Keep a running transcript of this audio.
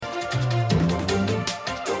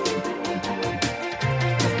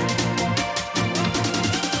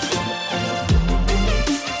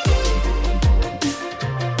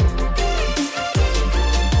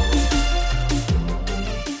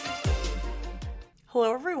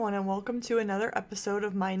Hello, everyone, and welcome to another episode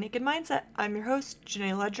of My Naked Mindset. I'm your host,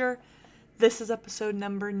 Janae Ledger. This is episode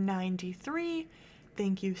number 93.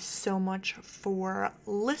 Thank you so much for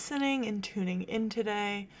listening and tuning in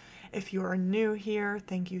today. If you are new here,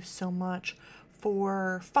 thank you so much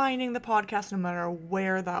for finding the podcast, no matter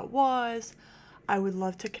where that was. I would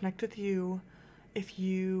love to connect with you. If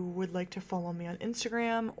you would like to follow me on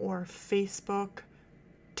Instagram or Facebook,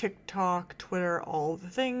 TikTok, Twitter, all the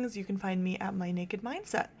things, you can find me at My Naked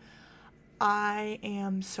Mindset. I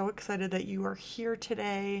am so excited that you are here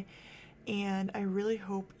today, and I really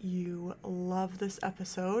hope you love this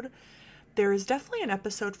episode. There is definitely an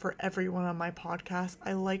episode for everyone on my podcast.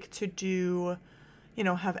 I like to do,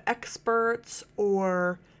 have experts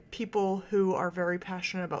or people who are very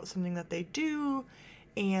passionate about something that they do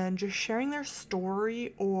and just sharing their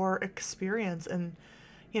story or experience and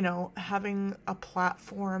having a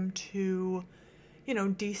platform to,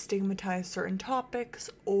 destigmatize certain topics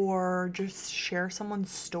or just share someone's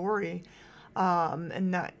story.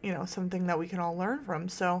 And that, something that we can all learn from.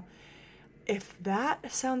 So if that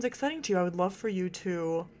sounds exciting to you, I would love for you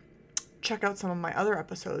to check out some of my other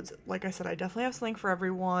episodes. Like I said, I definitely have something for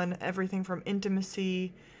everyone, everything from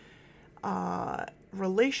intimacy,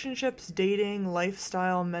 relationships, dating,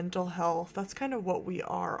 lifestyle, mental health. That's kind of what we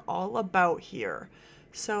are all about here.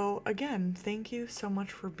 So, again, thank you so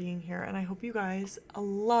much for being here, and I hope you guys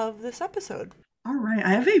love this episode. All right, I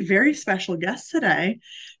have a very special guest today.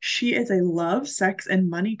 She is a love, sex, and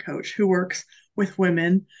money coach who works with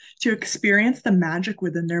women to experience the magic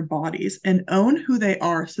within their bodies and own who they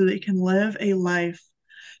are so they can live a life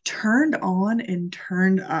turned on and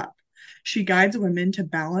turned up. She guides women to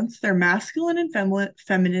balance their masculine and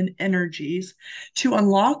feminine energies to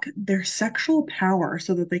unlock their sexual power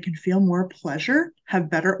so that they can feel more pleasure,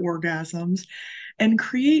 have better orgasms, and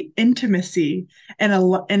create intimacy in a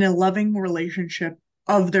loving relationship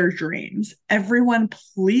of their dreams. Everyone,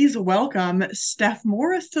 please welcome Steph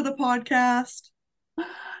Morris to the podcast.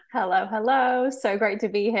 Hello, hello. So great to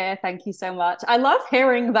be here. Thank you so much. I love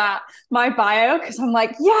hearing that my bio because I'm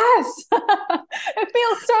like, yes, it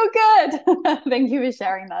feels so good. Thank you for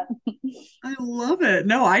sharing that. I love it.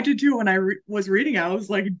 No, I did too. When I was reading, I was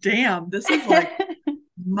like, damn, this is like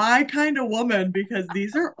my kind of woman because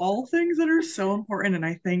these are all things that are so important. And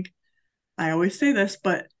I think I always say this,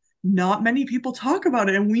 but not many people talk about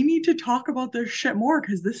it. And we need to talk about this shit more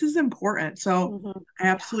because this is important. So Mhm. I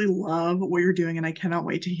absolutely love what you're doing. And I cannot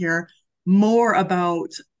wait to hear more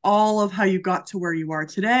about all of how you got to where you are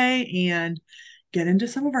today and get into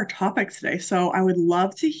some of our topics today. So I would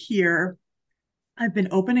love to hear. I've been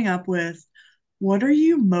opening up with what are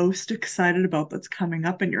you most excited about that's coming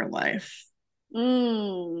up in your life?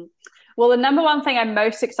 Mm. Well, the number one thing I'm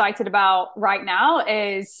most excited about right now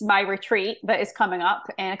is my retreat that is coming up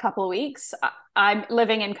in a couple of weeks. I'm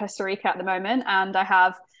living in Costa Rica at the moment and I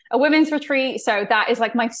have a women's retreat. So that is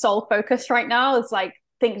like my sole focus right now. It's like, I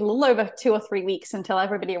think a little over 2 or 3 weeks until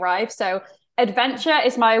everybody arrives. So adventure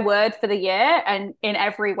is my word for the year and in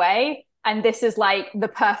every way. And this is like the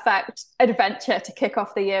perfect adventure to kick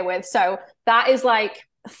off the year with. So that is like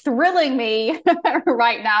thrilling me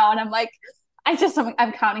right now. And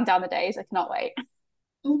I'm counting down the days. I cannot wait.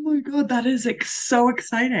 Oh my God, that is so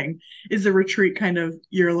exciting. Is the retreat kind of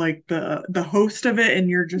you're like the host of it and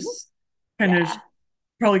you're just kind of Yeah.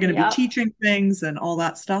 probably going to be Yep. teaching things and all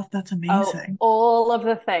that stuff? That's Oh, amazing. all of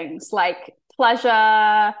the things like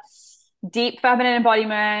pleasure, deep feminine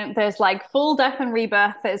embodiment. There's like full death and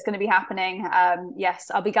rebirth that is going to be happening.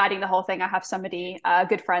 Yes, I'll be guiding the whole thing. I have somebody, a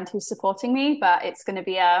good friend who's supporting me, but it's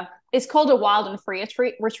called a wild and free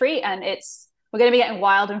retreat. And we're going to be getting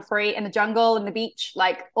wild and free in the jungle, in the beach,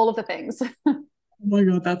 like all of the things. Oh my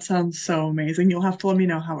God, that sounds so amazing. You'll have to let me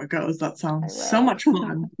know how it goes. That I sounds so will. much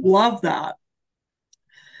fun. Love that.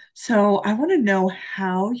 So I want to know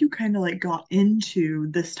how you kind of like got into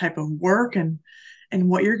this type of work and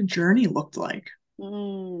what your journey looked like.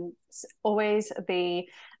 It's always the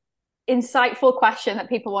insightful question that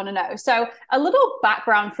people want to know. So a little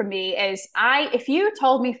background for me is if you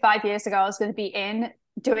told me 5 years ago I was going to be in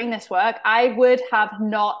doing this work, I would have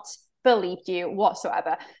not believed you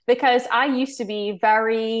whatsoever because I used to be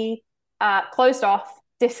very closed off,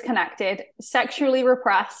 disconnected, sexually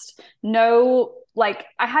repressed, no like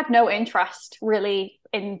I had no interest really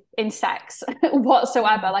in sex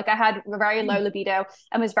whatsoever. Like I had a very low libido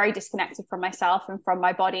and was very disconnected from myself and from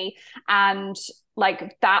my body. And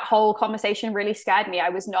like that whole conversation really scared me. I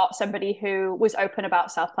was not somebody who was open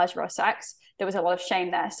about self pleasure or sex. There was a lot of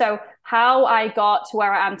shame there. So how I got to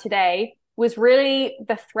where I am today was really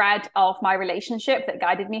the thread of my relationship that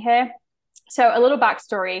guided me here. So a little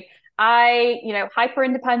backstory. Hyper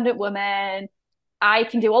independent woman, I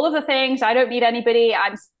can do all of the things. I don't need anybody.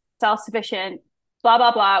 I'm self-sufficient, blah,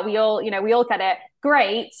 blah, blah. We all get it.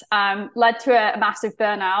 Great. Led to a massive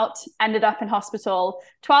burnout, ended up in hospital,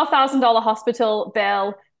 $12,000 hospital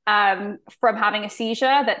bill from having a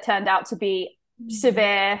seizure that turned out to be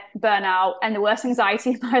severe burnout and the worst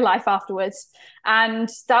anxiety of my life afterwards. And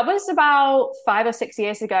that was about 5 or 6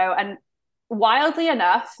 years ago. And wildly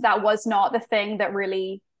enough, that was not the thing that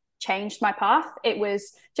really changed my path. It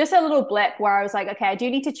was just a little blip where I was like, okay, I do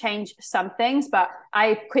need to change some things, but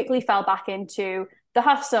I quickly fell back into the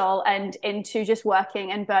hustle and into just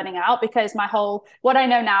working and burning out, because what I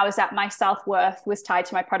know now is that my self-worth was tied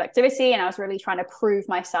to my productivity, and I was really trying to prove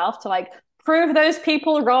myself, to like prove those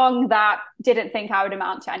people wrong that didn't think I would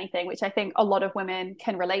amount to anything, which I think a lot of women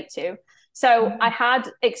can relate to. So I had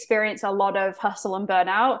experienced a lot of hustle and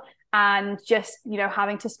burnout, and just,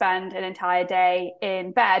 having to spend an entire day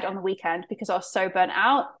in bed on the weekend because I was so burnt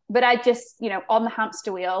out. But I just, on the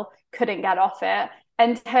hamster wheel, couldn't get off it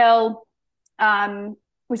until it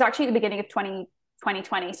was actually the beginning of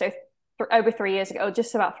 2020. So over 3 years ago,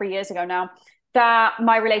 just about 3 years ago now, that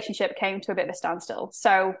my relationship came to a bit of a standstill.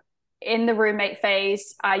 So in the roommate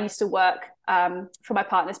phase, I used to work for my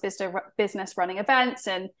partner's business, running events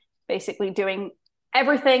and basically doing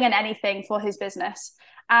everything and anything for his business.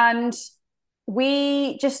 And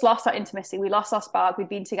we just lost our intimacy. We lost our spark. We'd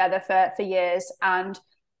been together for years. And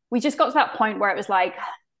we just got to that point where it was like,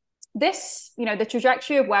 this, the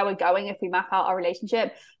trajectory of where we're going, if we map out our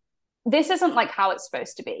relationship, this isn't like how it's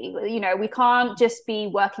supposed to be. We can't just be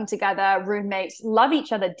working together, roommates, love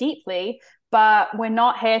each other deeply, but we're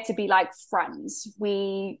not here to be like friends.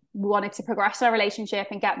 We wanted to progress our relationship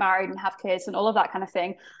and get married and have kids and all of that kind of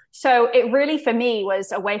thing. So it really, for me,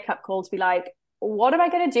 was a wake-up call to be like, what am I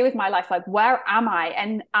going to do with my life? Like, where am I?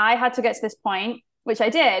 And I had to get to this point, which I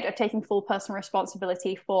did, of taking full personal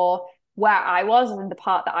responsibility for where I was and the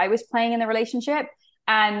part that I was playing in the relationship.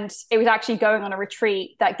 And it was actually going on a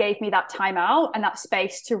retreat that gave me that time out and that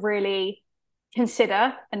space to really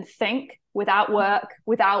consider and think, without work,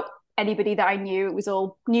 without anybody that I knew. It was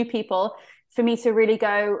all new people, for me to really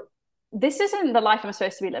go, this isn't the life I'm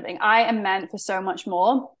supposed to be living. I am meant for so much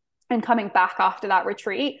more. And coming back after that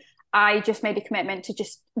retreat, I just made a commitment to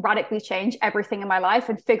just radically change everything in my life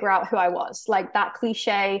and figure out who I was. Like that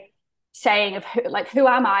cliche saying of who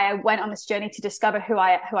am I? I went on this journey to discover who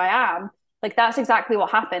I am. Like that's exactly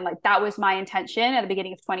what happened. Like that was my intention at the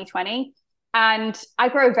beginning of 2020. And I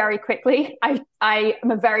grow very quickly. I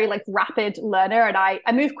am a very rapid learner, and I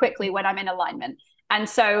move quickly when I'm in alignment. And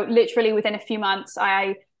so literally within a few months,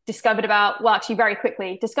 I discovered very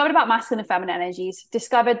quickly discovered about masculine and feminine energies,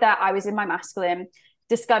 discovered that I was in my masculine,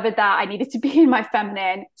 discovered that I needed to be in my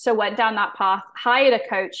feminine. So went down that path, hired a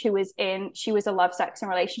coach she was a love, sex, and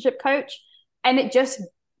relationship coach. And it just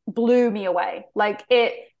blew me away. Like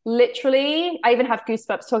it literally, I even have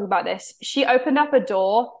goosebumps talking about this. She opened up a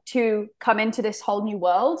door to come into this whole new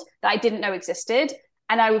world that I didn't know existed.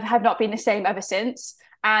 And I have not been the same ever since.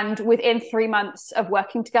 And within 3 months of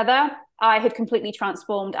working together, I had completely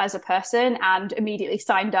transformed as a person and immediately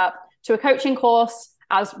signed up to a coaching course.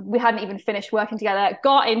 As we hadn't even finished working together,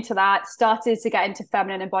 got into that, started to get into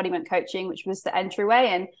feminine embodiment coaching, which was the entryway.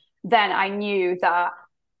 And then I knew that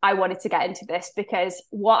I wanted to get into this because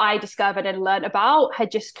what I discovered and learned about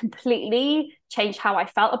had just completely changed how I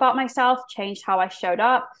felt about myself, changed how I showed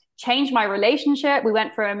up, changed my relationship. We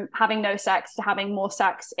went from having no sex to having more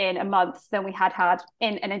sex in a month than we had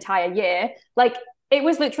in an entire year. Like it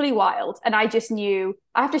was literally wild. And I just knew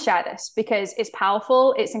I have to share this because it's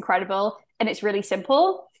powerful, it's incredible, and it's really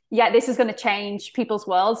simple. Yet this is going to change people's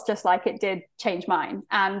worlds just like it did change mine.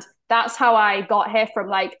 And that's how I got here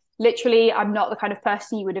from literally, I'm not the kind of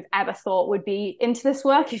person you would have ever thought would be into this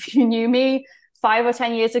work if you knew me 5 or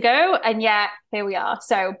 10 years ago. And yet here we are.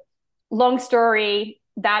 So long story,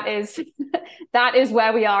 that is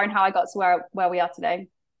where we are and how I got to where we are today.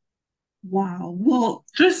 Wow. Well,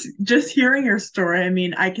 just hearing your story, I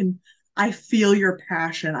mean, I feel your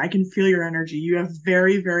passion. I can feel your energy. You have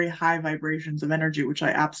very, very high vibrations of energy, which I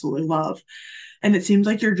absolutely love. And it seems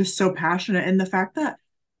like you're just so passionate. And the fact that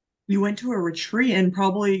you went to a retreat and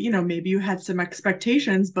probably, maybe you had some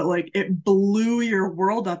expectations, but it blew your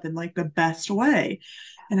world up in the best way.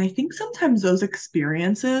 And I think sometimes those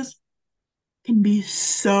experiences can be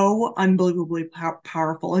so unbelievably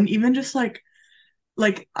powerful. And even just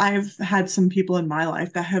I've had some people in my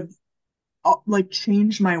life that have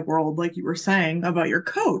changed my world, like you were saying about your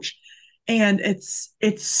coach. And it's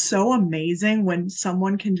so amazing when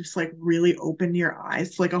someone can just really open your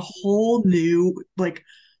eyes to a whole new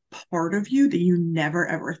part of you that you never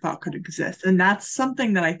ever thought could exist. And that's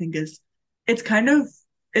something that I think it's kind of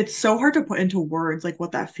it's so hard to put into words like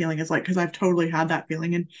what that feeling is like, because I've totally had that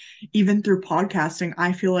feeling. And even through podcasting,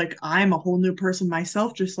 I feel like I'm a whole new person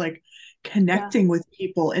myself, just like Yeah. connecting with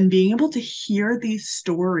people and being able to hear these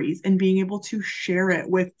stories and being able to share it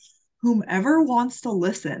with whomever wants to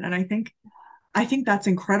listen. And I think that's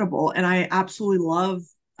incredible. And I absolutely love,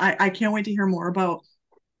 I can't wait to hear more about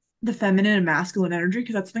the feminine and masculine energy,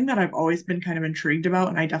 because that's something that I've always been kind of intrigued about.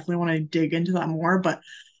 And I definitely want to dig into that more. But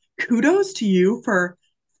kudos to you for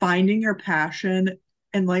finding your passion,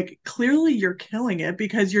 and like clearly you're killing it,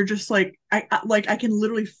 because you're just like I can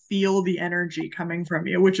literally feel the energy coming from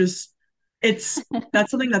you, which is it's that's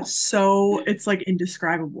something that's so it's like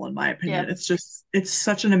indescribable in my opinion. Yeah. It's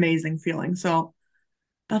such an amazing feeling. So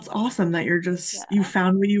that's awesome that you Yeah.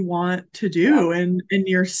 found what you want to Yeah. do, and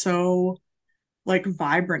you're so like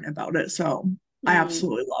vibrant about it. So I Mm.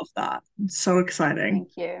 absolutely love that. It's so exciting.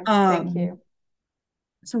 Thank you. Thank Um you.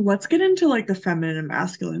 so let's get into like the feminine and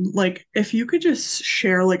masculine. Like if you could just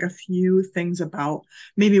share like a few things about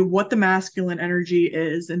maybe what the masculine energy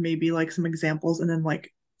is, and maybe like some examples, and then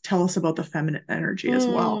like tell us about the feminine energy as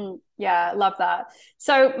well. Yeah, love that.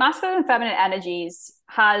 So masculine and feminine energies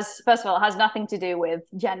has, first of all, it has nothing to do with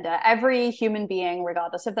gender. Every human being,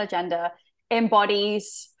 regardless of their gender,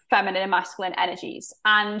 embodies feminine and masculine energies.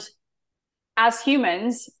 And as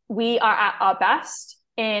humans, we are at our best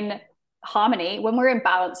in harmony when we're in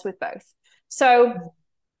balance with both. So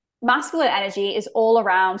masculine energy is all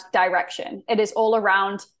around direction. It is all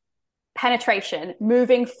around penetration,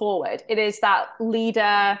 moving forward. It is that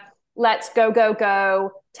leader, let's go, go,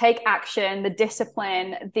 go, take action, the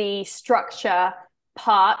discipline, the structure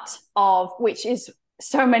part of which is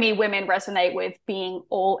so many women resonate with being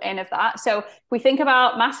all in of that. So if we think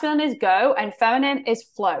about masculine is go and feminine is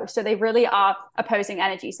flow. So they really are opposing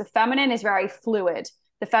energies. The feminine is very fluid.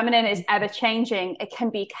 The feminine is ever changing. It can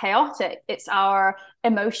be chaotic. It's our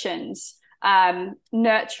emotions,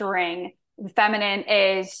 nurturing. The feminine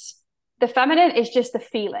is just the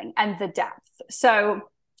feeling and the depth. So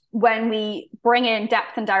when we bring in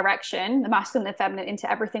depth and direction, the masculine and the feminine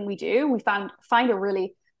into everything we do, we find a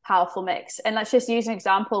really powerful mix. And let's just use an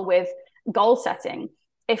example with goal setting.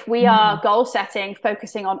 If we are Mm. goal setting,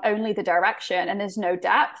 focusing on only the direction and there's no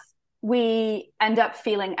depth, we end up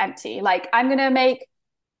feeling empty. Like, I'm going to make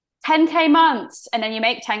 10K months, and then you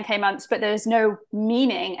make 10K months, but there's no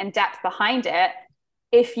meaning and depth behind it.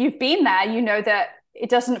 If you've been there, you know that it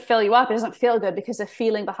doesn't fill you up. It doesn't feel good because the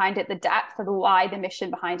feeling behind it, the depth of the why, the mission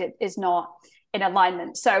behind it is not in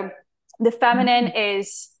alignment. So the feminine Mm.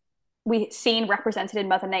 is we seen represented in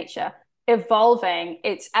Mother Nature, evolving,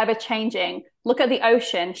 it's ever changing. Look at the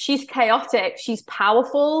ocean. She's chaotic, she's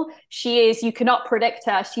powerful, she is, you cannot predict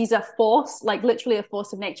her. She's a force, like literally a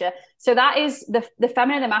force of nature. So that is the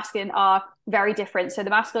feminine and the masculine are very different. So the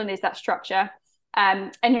masculine is that structure.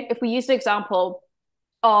 And if we use an example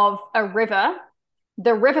of a river,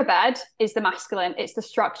 the riverbed is the masculine, it's the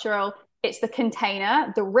structural, it's the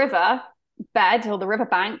container. The river bed or the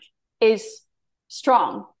riverbank is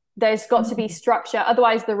strong. There's got to be Mm. structure,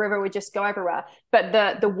 otherwise the river would just go everywhere.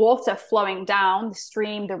 But the water flowing down the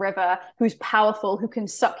stream, the river, who's powerful, who can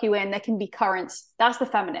suck you in, there can be currents, that's the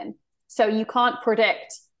feminine. So you can't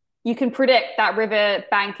predict. You can predict that river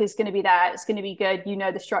bank is going to be there, it's going to be good, you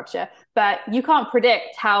know the structure, but you can't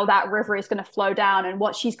predict how that river is going to flow down and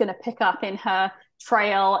what she's going to pick up in her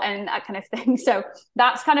trail and that kind of thing. So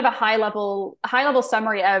that's kind of a high level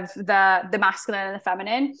summary of the masculine and the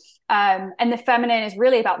feminine. And the feminine is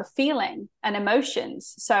really about the feeling and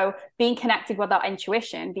emotions. So being connected with our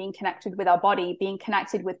intuition, being connected with our body, being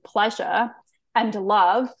connected with pleasure and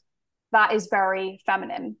love, that is very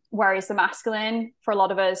feminine. Whereas the masculine, for a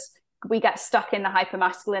lot of us, we get stuck in the hyper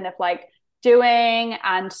masculine of like doing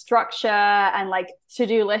and structure and like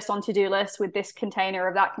to-do list on to-do list with this container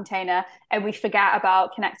of that container, and we forget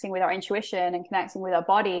about connecting with our intuition and connecting with our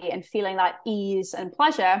body and feeling that ease and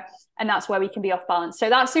pleasure, and that's where we can be off balance. So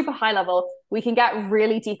that's super high level. We can get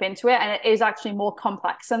really deep into it, and it is actually more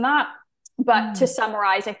complex than that, but to Mm.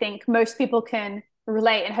 summarize, I think most people can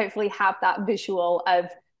relate and hopefully have that visual of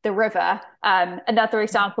the river. Another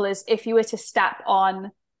example is if you were to step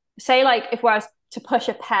on, say, like if I was to push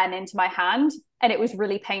a pen into my hand and it was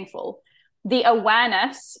really painful, the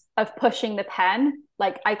awareness of pushing the pen,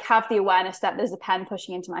 like I have the awareness that there's a pen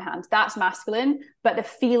pushing into my hand, that's masculine, but the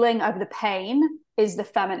feeling of the pain is the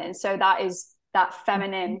feminine. So that is that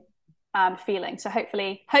feminine feeling. So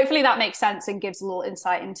hopefully that makes sense and gives a little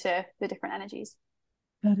insight into the different energies.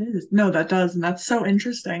 That is. No, that does. And that's so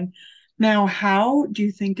interesting. Now, how do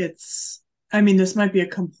you think I mean, this might be a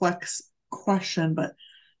complex question, but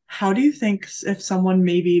how do you think if someone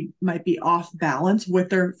maybe might be off balance with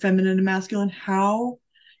their feminine and masculine, how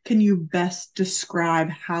can you best describe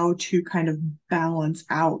how to kind of balance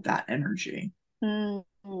out that energy?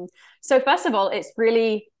 Mm-hmm. So first of all, it's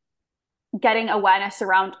really getting awareness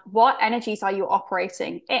around what energies are you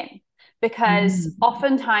operating in, because Mm.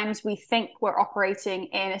 oftentimes we think we're operating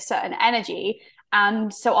in a certain energy,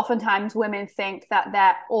 and so oftentimes women think that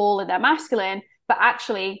they're all in their masculine, but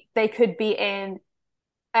actually they could be in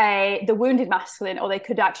the wounded masculine, or they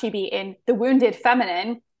could actually be in the wounded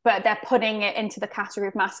feminine, but they're putting it into the category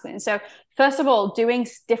of masculine. So first of all, doing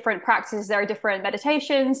different practices, there are different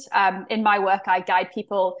meditations. In my work, I guide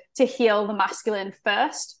people to heal the masculine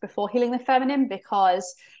first before healing the feminine,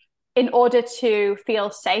 because in order to feel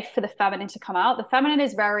safe for the feminine to come out, the feminine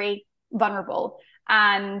is very vulnerable,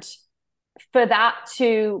 and for that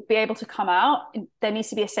to be able to come out, there needs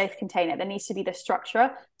to be a safe container. There needs to be the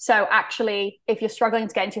structure. So actually, if you're struggling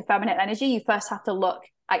to get into your feminine energy, you first have to look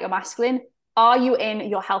at your masculine. Are you in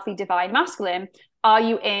your healthy divine masculine? Are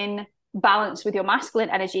you in balance with your masculine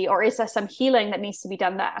energy? Or is there some healing that needs to be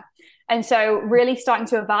done there? And so really starting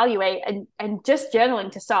to evaluate, and just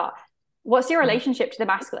journaling to start. What's your relationship to the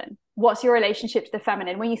masculine? What's your relationship to the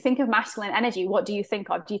feminine? When you think of masculine energy, what do you think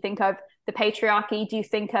of? Do you think of the patriarchy? Do you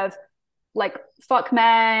think of like fuck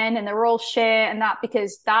men and they're all shit and that?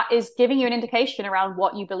 Because that is giving you an indication around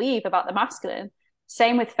what you believe about the masculine.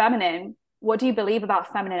 Same with feminine. What do you believe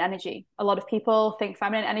about feminine energy? A lot of people think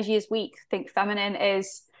feminine energy is weak, think feminine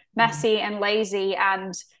is messy and lazy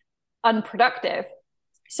and unproductive.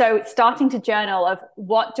 So starting to journal of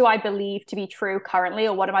what do I believe to be true currently,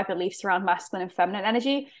 or what are my beliefs around masculine and feminine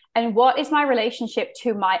energy, and what is my relationship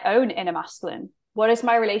to my own inner masculine? What is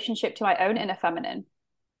my relationship to my own inner feminine?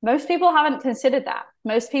 Most people haven't considered that.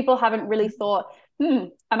 Most people haven't really thought,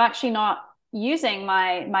 I'm actually not using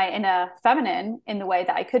my inner feminine in the way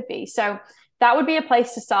that I could be. So that would be a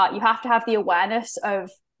place to start. You have to have the awareness of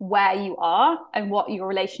where you are and what your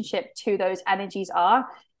relationship to those energies are.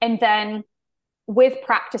 And then with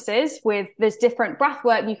practices, there's different breath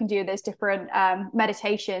work you can do, there's different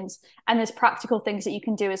meditations, and there's practical things that you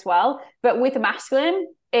can do as well. But with masculine,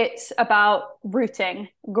 it's about rooting,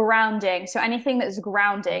 grounding. So anything that's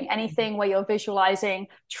grounding, anything where you're visualizing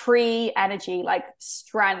tree energy, like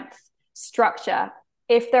strength, structure.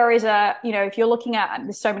 If there is if you're looking at,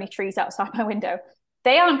 there's so many trees outside my window,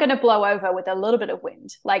 they aren't going to blow over with a little bit of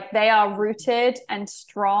wind. Like they are rooted and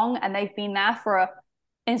strong, and they've been there for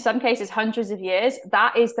in some cases hundreds of years.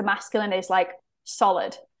 That is, the masculine is like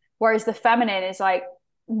solid, whereas the feminine is like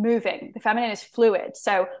moving. The feminine is fluid.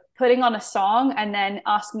 So putting on a song and then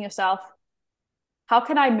asking yourself, how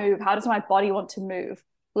can I move? How does my body want to move?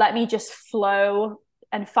 Let me just flow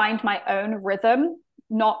and find my own rhythm,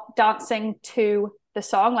 not dancing to the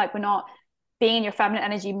song. Like, we're not being in your feminine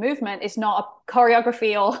energy movement. It's not a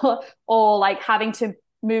choreography or like having to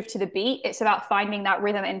move to the beat. It's about finding that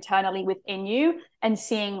rhythm internally within you and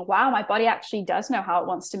seeing, wow, my body actually does know how it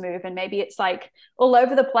wants to move. And maybe it's like all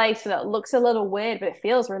over the place and it looks a little weird, but it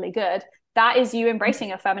feels really good. That is you embracing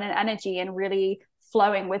your feminine energy and really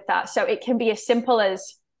flowing with that. So it can be as simple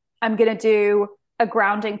as, I'm going to do a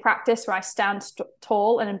grounding practice where I stand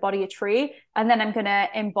tall and embody a tree. And then I'm going to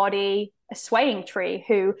embody a swaying tree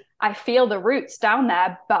who I feel the roots down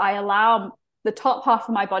there, but I allow the top half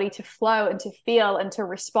of my body to flow and to feel and to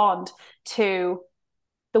respond to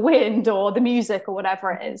the wind or the music or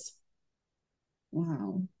whatever it is.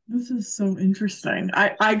 Wow, this is so interesting.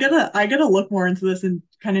 I gotta look more into this and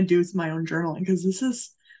kind of do my own journaling, because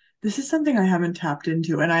this is something I haven't tapped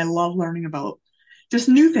into, and I love learning about just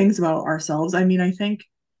new things about ourselves. I mean, I think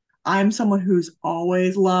I'm someone who's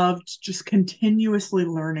always loved just continuously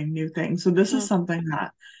learning new things. So this is Mm, something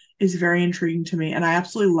that is very intriguing to me, and I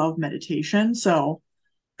absolutely love meditation. So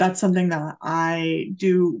that's something that I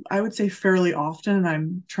do, I would say, fairly often. And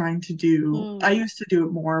I'm trying to do, I mm, used to do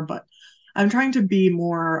it more, but I'm trying to be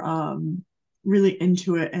more really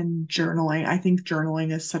into it, and journaling. I think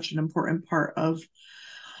journaling is such an important part of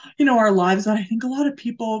our lives that I think a lot of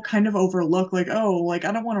people kind of overlook, like, oh, like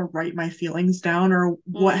I don't want to write my feelings down or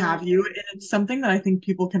what have mm. you. And it's something that I think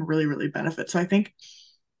people can really, really benefit. So I think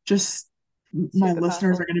just my Super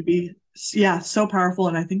listeners are powerful. going to be, yeah, so powerful.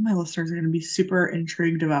 And I think my listeners are going to be super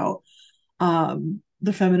intrigued about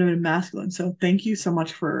the feminine and masculine. So thank you so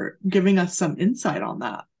much for giving us some insight on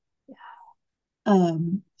that.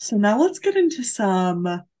 So now let's get into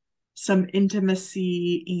some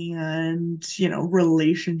intimacy and,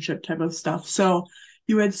 relationship type of stuff. So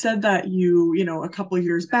you had said that a couple of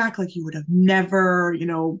years back, like you would have never,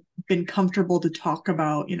 been comfortable to talk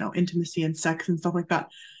about, intimacy and sex and stuff like that.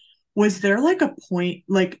 Was there like a point,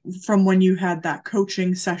 like from when you had that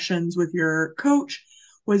coaching sessions with your coach,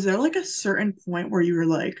 was there like a certain point where you were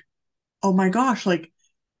like, oh my gosh, like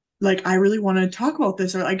like I really want to talk about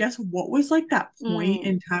this, or I guess what was like that point Mm.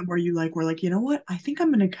 in time where you like were like, you know what, I think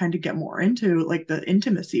I'm gonna kind of get more into like the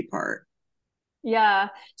intimacy part. Yeah.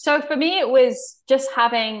 So for me, it was just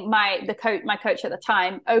having my coach at the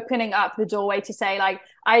time, opening up the doorway to say, like,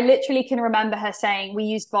 I literally can remember her saying, we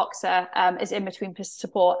used Voxer as in between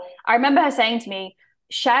support. I remember her saying to me,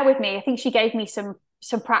 share with me. I think she gave me some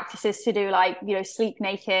practices to do, like, sleep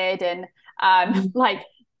naked and Mm. like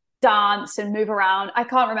dance and move around. I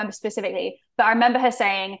can't remember specifically, but I remember her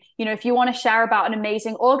saying, if you want to share about an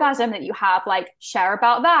amazing orgasm that you have, like share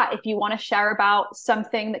about that. If you want to share about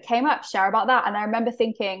something that came up, share about that. And I remember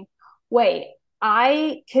thinking, wait,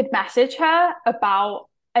 I could message her about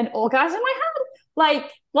an orgasm I had?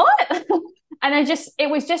 Like, what? And it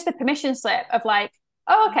was just a permission slip of like,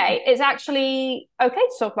 oh, okay, it's actually okay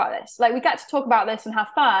to talk about this. Like, we get to talk about this and have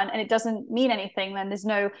fun, and it doesn't mean anything. Then there's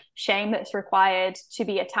no shame that's required to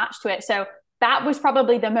be attached to it. So that was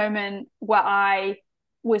probably the moment where I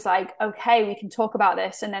was like, okay, we can talk about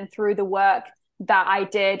this. And then through the work that I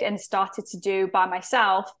did and started to do by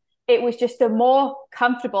myself, it was just the more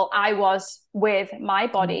comfortable I was with my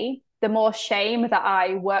body, the more shame that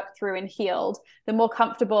I worked through and healed, the more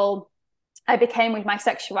comfortable I became with my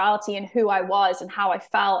sexuality and who I was and how I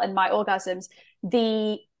felt and my orgasms,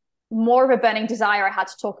 the more of a burning desire I had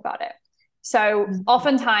to talk about it. So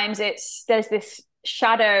oftentimes there's this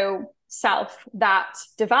shadow self that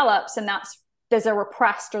develops, and there's a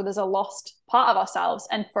repressed or there's a lost part of ourselves.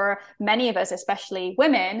 And for many of us, especially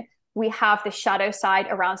women, we have this shadow side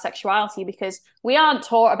around sexuality because we aren't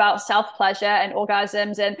taught about self-pleasure and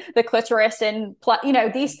orgasms and the clitoris and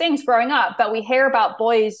these things growing up, but we hear about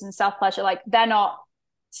boys and self-pleasure. Like, they're not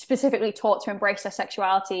specifically taught to embrace their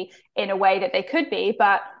sexuality in a way that they could be,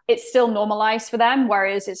 but it's still normalized for them,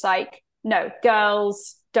 whereas it's like, no,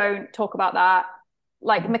 girls don't talk about that.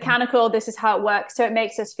 Like, mechanical, this is how it works. So it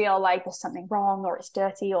makes us feel like there's something wrong or it's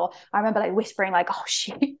dirty. Or I remember like whispering like, oh,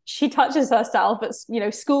 she touches herself. It's,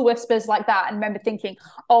 school whispers like that. And I remember thinking,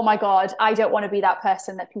 oh my God, I don't want to be that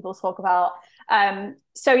person that people talk about.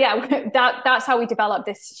 So yeah, that's how we develop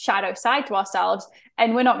this shadow side to ourselves.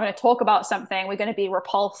 And we're not going to talk about something. We're going to be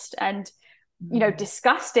repulsed and,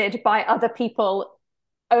 disgusted by other people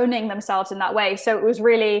owning themselves in that way. So it was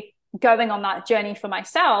really going on that journey for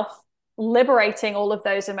myself, liberating all of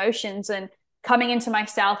those emotions and coming into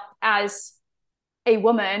myself as a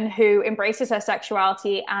woman who embraces her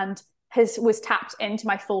sexuality and was tapped into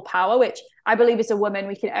my full power, which I believe as a woman,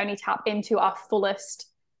 we can only tap into our fullest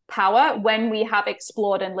power when we have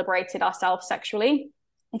explored and liberated ourselves sexually,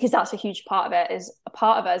 because that's a huge part of it, is a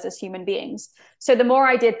part of us as human beings. So the more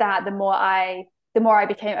I did that, the more I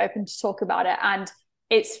became open to talk about it. And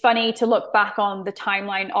it's funny to look back on the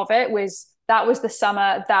timeline of it. That was the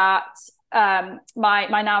summer that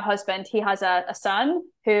my now husband, he has a son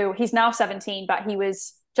who he's now 17, but he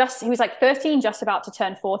was like 13, just about to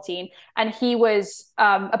turn 14. And he was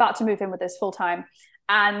about to move in with us full time.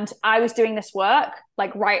 And I was doing this work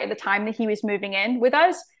like right at the time that he was moving in with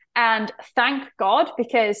us. And thank God,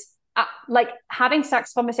 because like having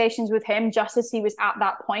sex conversations with him just as he was at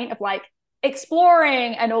that point of like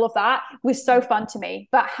exploring and all of that was so fun to me.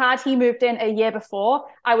 But had he moved in a year before,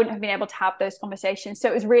 I wouldn't have been able to have those conversations. So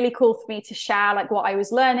it was really cool for me to share like what I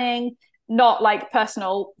was learning, not like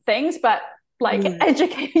personal things, but like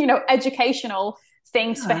educational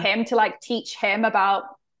things for Yeah. him, to like teach him about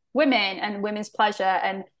women and women's pleasure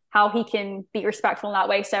and how he can be respectful in that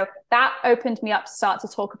way. So that opened me up to start to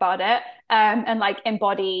talk about it, and like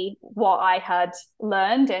embody what I had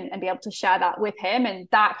learned and be able to share that with him. And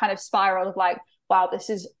that kind of spiral of like, wow, this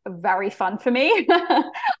is very fun for me.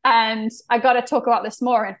 And I got to talk about this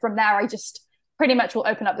more. And from there, I just pretty much will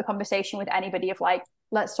open up the conversation with anybody of like,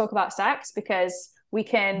 let's talk about sex, because we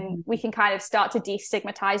can kind of start to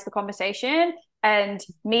destigmatize the conversation. And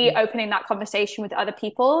me opening that conversation with other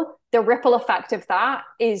people, the ripple effect of that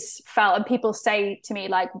is felt. And people say to me,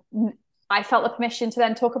 like, I felt the permission to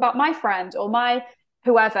then talk about my friend or my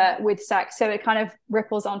whoever with sex. So it kind of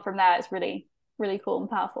ripples on from there. It's really, really cool and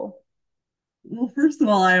powerful. Well, first of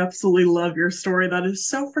all, I absolutely love your story. That is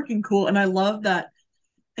so freaking cool. And I love that.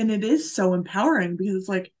 And it is so empowering because it's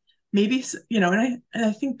like maybe, and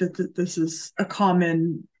I think that this is a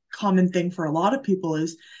common thing for a lot of people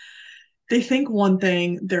is they think one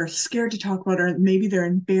thing, they're scared to talk about it, or maybe they're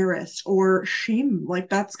embarrassed or shame. Like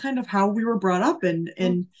that's kind of how we were brought up.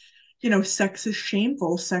 And sex is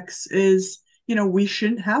shameful. Sex is, we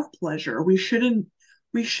shouldn't have pleasure. We shouldn't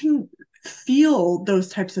feel those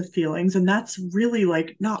types of feelings. And that's really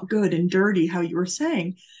like not good and dirty, how you were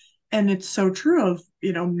saying. and it's so true of,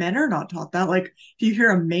 men are not taught that. Like, if you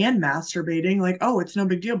hear a man masturbating, like, oh, it's no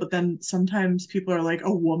big deal. But then sometimes people are like,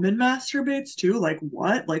 a woman masturbates too. Like,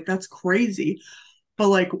 what? Like, that's crazy. But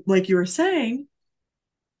like you were saying,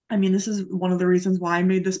 I mean, this is one of the reasons why I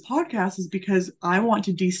made this podcast, is because I want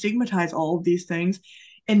to destigmatize all of these things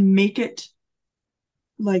and make it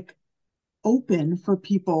like open for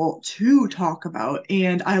people to talk about.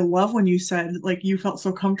 And I love when you said like you felt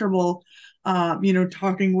so comfortable,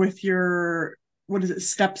 talking with your, what is it,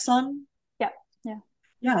 stepson? Yeah. Yeah.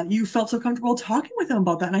 Yeah, you felt so comfortable talking with him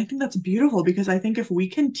about that. And I think that's beautiful, because I think if we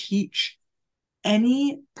can teach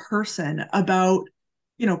any person about,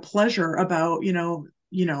 pleasure, about,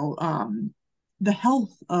 the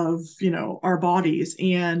health of, our bodies,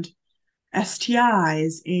 and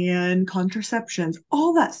STIs and contraceptions,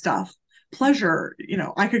 all that stuff, pleasure,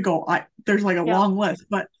 I could go, there's like a Yeah. long list,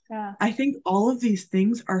 but Yeah. I think all of these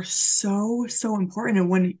things are so, so important. And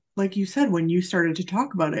when, like you said, when you started to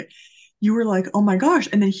talk about it, you were like, oh my gosh.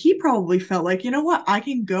 And then he probably felt like, you know what, I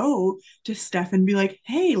can go to Steph and be like,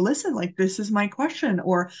 hey, listen, like, this is my question.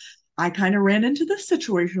 Or I kind of ran into this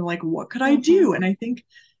situation. Like, what could I Mm-hmm. do? And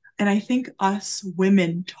I think us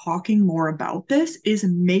women talking more about this is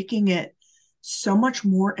making it so much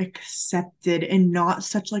more accepted and not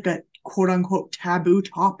such like a quote unquote taboo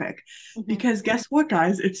topic. Mm-hmm. Because guess what,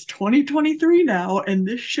 guys? It's 2023 now, and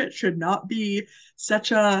this shit should not be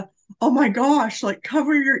such a, oh my gosh, like,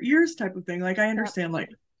 cover your ears type of thing. Like, I Yeah. understand, like,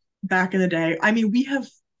 back in the day. I mean, we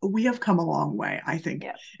have come a long way, I think,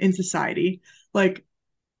 Yeah. in society. Like,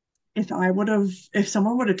 if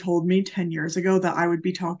someone would have told me 10 years ago that I would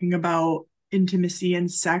be talking about intimacy and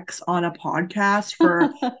sex on a podcast for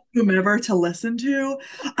whomever to listen to,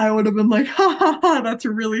 I would have been like, ha ha ha, that's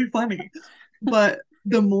really funny. But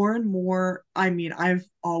the more and more, I mean, I've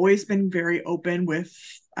always been very open with,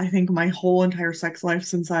 I think, my whole entire sex life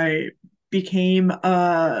since I became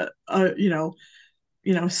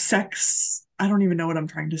sex. I don't even know what I'm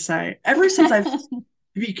trying to say. Ever since I've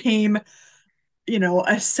became,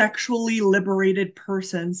 a sexually liberated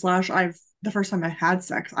person, slash, the first time I had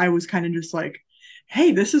sex, I was kind of just like,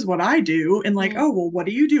 hey, this is what I do. And like, Mm. oh, well, what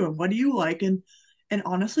do you do? And what do you like? And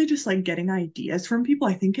honestly, just like getting ideas from people,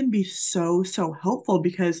 I think can be so, so helpful,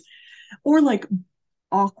 because, or like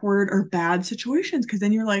awkward or bad situations, because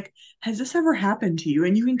then you're like, has this ever happened to you?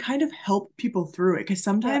 And you can kind of help people through it. Because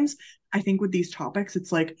Yeah. sometimes I think with these topics,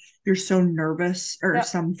 it's like you're so nervous, or Yeah.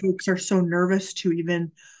 some folks are so nervous to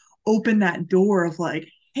even open that door of like,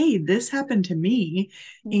 hey, this happened to me.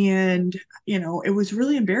 Mm. And, it was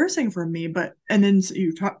really embarrassing for me. But, and then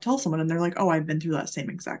you tell someone and they're like, oh, I've been through that same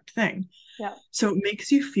exact thing. Yeah. So it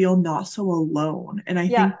makes you feel not so alone. And I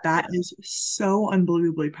Yeah. think that is so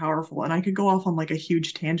unbelievably powerful. And I could go off on like a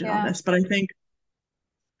huge tangent on Yeah. this, but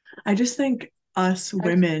I just think us I-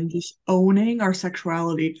 women just owning our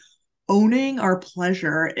sexuality, owning our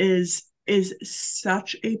pleasure is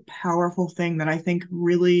such a powerful thing that I think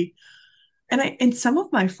really, and some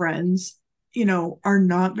of my friends, are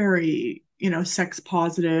not very, sex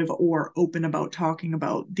positive or open about talking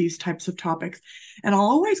about these types of topics. And I'll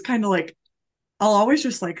always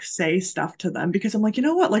just like say stuff to them, because I'm like, you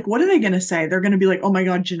know what? Like, what are they going to say? They're going to be like, oh my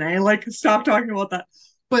God, Janae, like, stop talking about that.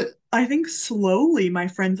 But I think slowly my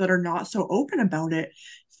friends that are not so open about it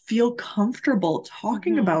feel comfortable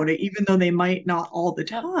talking Mhm. about it, even though they might not all the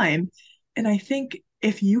Yep. time. And I think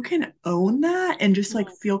if you can own that and just like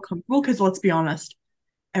Mhm. feel comfortable, because let's be honest,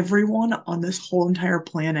 everyone on this whole entire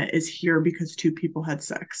planet is here because two people had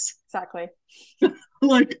sex. Exactly.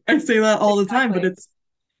 Like, I say that all the time, but Exactly.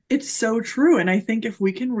 it's so true. And I think if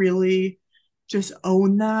we can really just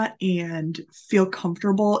own that and feel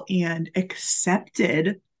comfortable and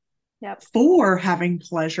accepted Yep. for having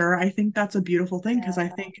pleasure, I think that's a beautiful thing, because I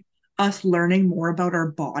Yeah. think us learning more about our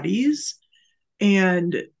bodies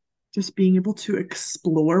and just being able to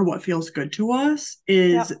explore what feels good to us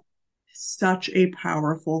is Yep. such a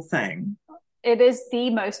powerful thing. It is the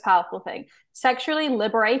most powerful thing. Sexually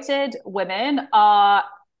liberated women are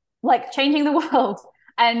like changing the world.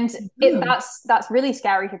 And Yeah. that's really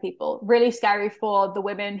scary for people, really scary for the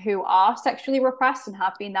women who are sexually repressed and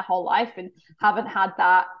have been their whole life and haven't had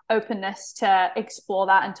that openness to explore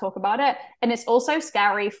that and talk about it. And it's also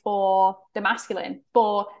scary for the masculine,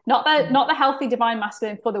 for not the healthy divine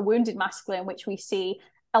masculine, for the wounded masculine, which we see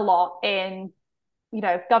a lot in,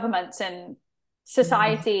 governments and Yeah.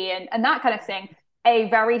 society and that kind of thing. A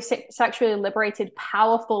very sexually liberated,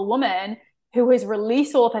 powerful woman who has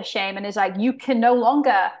released all of her shame and is like, you can no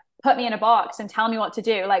longer put me in a box and tell me what to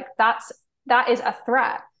do. Like that is a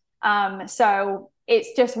threat. So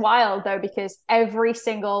it's just wild though, because every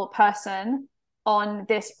single person on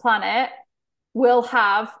this planet will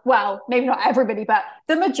have, well, maybe not everybody, but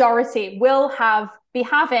the majority will be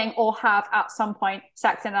having or have at some point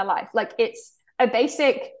sex in their life. Like it's a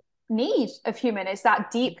basic need of human, is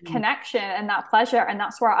that deep connection and that pleasure. And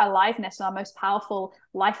that's where our aliveness and our most powerful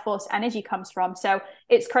life force energy comes from. So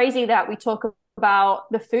it's crazy that we talk about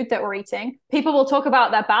the food that we're eating. People will talk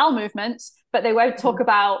about their bowel movements, but they won't talk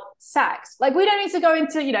about sex. Like we don't need to go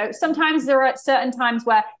into, sometimes there are certain times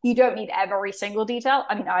where you don't need every single detail.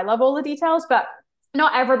 I mean, I love all the details, but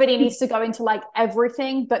not everybody needs to go into like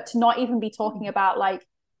everything, but to not even be talking about like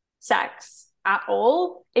sex at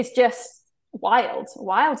all, it's just wild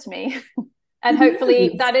to me. And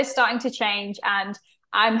hopefully that is starting to change. And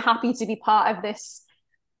I'm happy to be part of this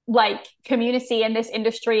like community in this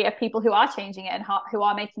industry of people who are changing it and who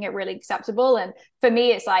are making it really acceptable. And for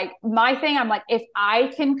me, it's like my thing. I'm like, if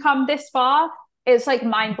I can come this far, it's like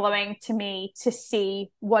mind blowing to me to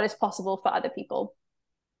see what is possible for other people.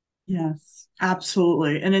 Yes,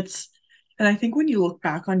 absolutely. And I think when you look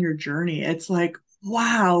back on your journey, it's like,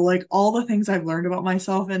 wow, like all the things I've learned about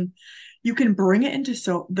myself, and you can bring it into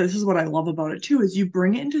this is what I love about it too, is you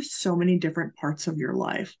bring it into so many different parts of your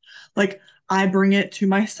life. Like I bring it to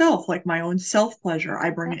myself, like my own self pleasure.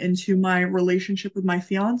 I bring it into my relationship with my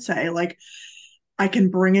fiance. Like I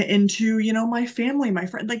can bring it into, my family, my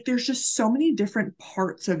friend. Like there's just so many different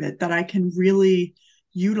parts of it that I can really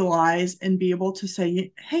utilize and be able to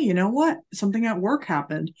say, hey, you know what? Something at work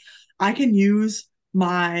happened. I can use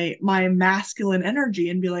my masculine energy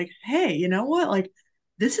and be like, hey, you know what? Like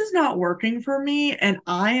this is not working for me, and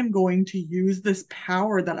I am going to use this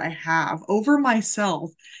power that I have over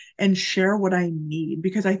myself and share what I need.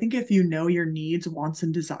 Because I think if you know your needs, wants,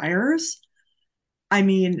 and desires, I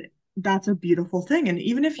mean, that's a beautiful thing. And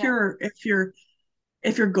even if you're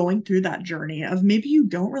going through that journey of maybe you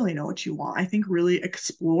don't really know what you want, I think really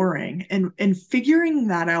exploring and figuring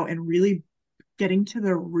that out and really getting to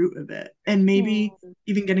the root of it, and maybe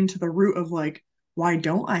even getting to the root of like, why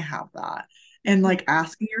don't I have that? And like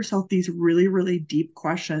asking yourself these really, really deep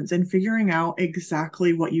questions and figuring out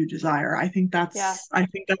exactly what you desire. I think that's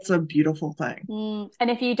a beautiful thing.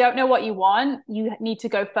 And if you don't know what you want, you need to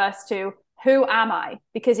go first to who am I?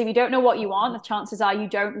 Because if you don't know what you want, the chances are you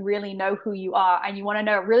don't really know who you are. And you want to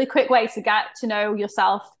know a really quick way to get to know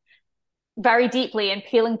yourself very deeply and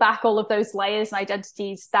peeling back all of those layers and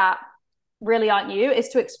identities that really aren't you, is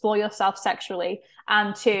to explore yourself sexually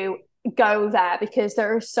and to go there, because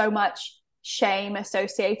there is so much shame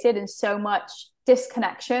associated and so much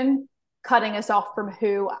disconnection cutting us off from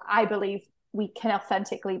who I believe we can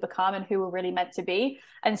authentically become and who we're really meant to be.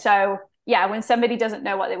 And so, yeah, when somebody doesn't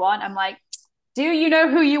know what they want, I'm like, do you know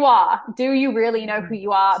who you are? Do you really know who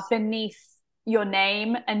you are beneath your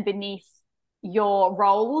name and beneath your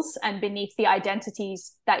roles and beneath the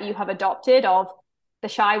identities that you have adopted of the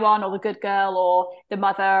shy one or the good girl or the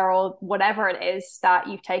mother or whatever it is that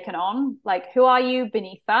you've taken on? Like, who are you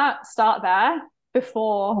beneath that? Start there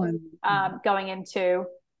before going into,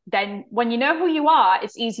 then when you know who you are,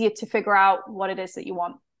 it's easier to figure out what it is that you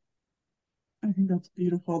want. I think that's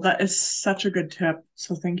beautiful. That is such a good tip.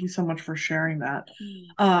 So thank you so much for sharing that.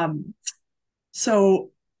 So,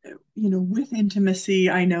 with intimacy,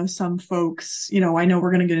 I know some folks, I know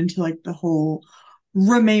we're going to get into like the whole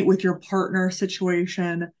roommate with your partner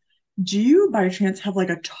situation. Do you by chance have like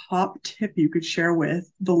a top tip you could share with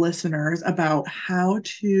the listeners about how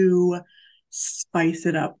to spice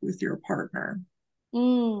it up with your partner?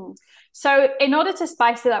 So in order to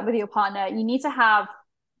spice it up with your partner, you need to have,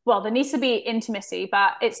 well, there needs to be intimacy,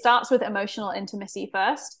 but it starts with emotional intimacy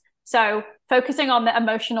first. So focusing on the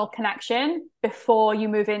emotional connection before you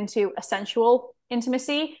move into a sensual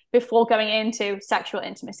intimacy, before going into sexual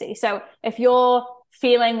intimacy. So if you're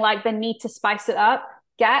feeling like the need to spice it up,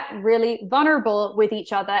 get really vulnerable with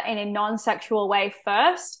each other in a non-sexual way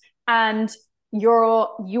first, and you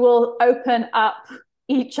will open up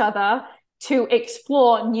each other to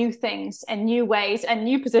explore new things and new ways and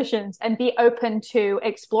new positions, and be open to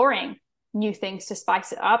exploring new things to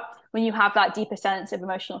spice it up when you have that deeper sense of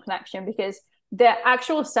emotional connection. Because the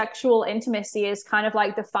actual sexual intimacy is kind of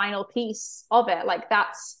like the final piece of it. Like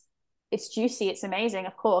it's juicy, it's amazing,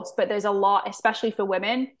 of course, but there's a lot, especially for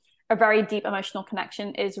women, a very deep emotional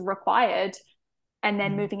connection is required. And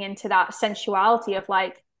then moving into that sensuality of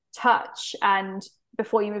like touch, and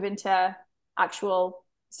before you move into actual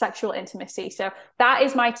sexual intimacy. So that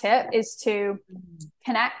is my tip, is to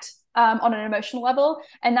connect on an emotional level.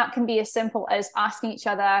 And that can be as simple as asking each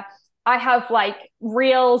other. I have like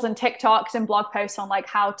reels and TikToks and blog posts on like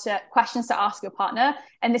questions to ask your partner.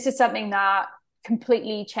 And this is something that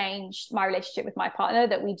completely changed my relationship with my partner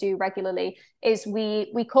that we do regularly is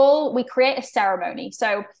we create a ceremony.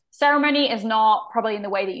 So ceremony is not probably in the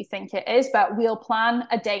way that you think it is, but we'll plan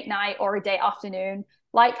a date night or a date afternoon,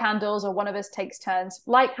 light candles, or one of us takes turns,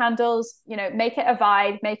 light candles, make it a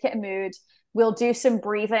vibe, make it a mood. We'll do some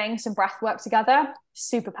breathing, some breath work together,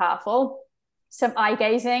 super powerful. Some eye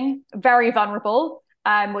gazing, very vulnerable,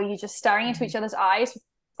 where you're just staring into each other's eyes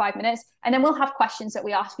 5 minutes. And then we'll have questions that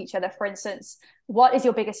we ask each other. For instance, what is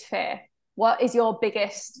your biggest fear? What is your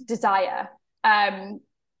biggest desire?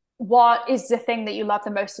 What is the thing that you love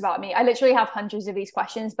the most about me? I literally have hundreds of these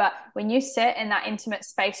questions, but when you sit in that intimate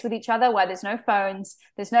space with each other where there's no phones,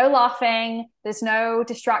 there's no laughing, there's no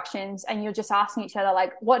distractions, and you're just asking each other,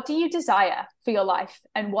 like, what do you desire for your life?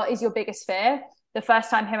 And what is your biggest fear? The first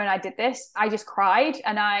time him and I did this, I just cried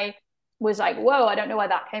and I was like, whoa, I don't know where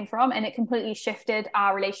that came from. And it completely shifted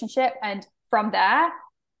our relationship. And from there,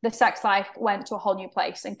 the sex life went to a whole new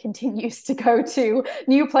place and continues to go to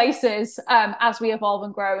new places as we evolve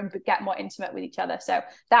and grow and get more intimate with each other. So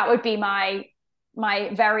that would be my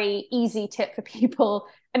very easy tip for people.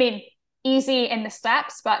 I mean, easy in the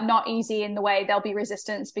steps, but not easy in the way there'll be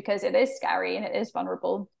resistance, because it is scary and it is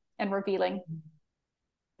vulnerable and revealing.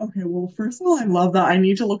 Okay, well, first of all, I love that. I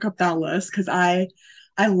need to look up that list because I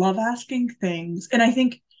love asking things. And I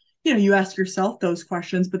think, you ask yourself those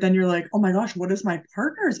questions, but then you're like, oh my gosh, what is my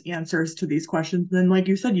partner's answers to these questions? And then, like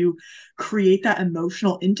you said, you create that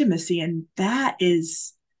emotional intimacy. And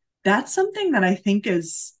that's something that I think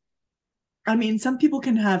is, I mean, some people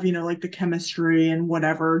can have, like the chemistry and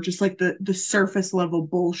whatever, just like the surface level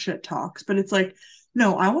bullshit talks, but it's like,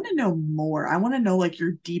 no, I want to know more. I want to know like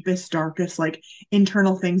your deepest, darkest, like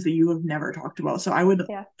internal things that you have never talked about. So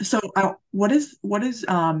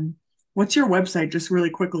what's your website just really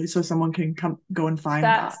quickly so someone can go and find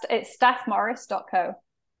that? It's stephmorris.co.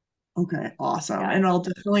 Okay, awesome. Yeah. And I'll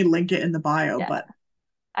definitely link it in the bio, Yeah. but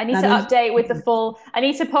I need to update with I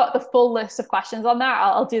need to put the full list of questions on there.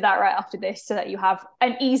 I'll do that right after this so that you have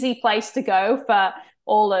an easy place to go for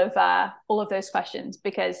all of those questions,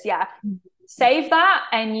 because save that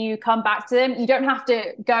and you come back to them. You don't have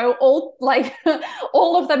to go all like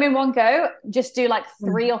all of them in one go. Just do like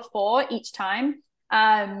 3 or 4 each time.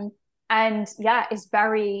 And it's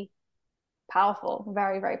very powerful,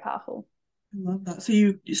 very, very powerful. I love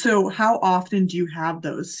that. So how often do you have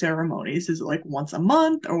those ceremonies? Is it like once a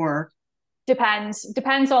month or? Depends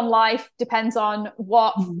on life, depends on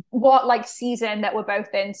what like season that we're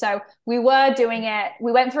both in. So we went through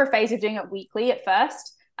a phase of doing it weekly at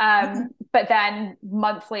first. But then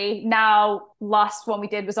monthly. Now, last one we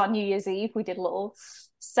did was on New Year's Eve. We did a little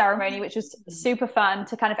ceremony, which was super fun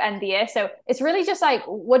to kind of end the year. So it's really just like,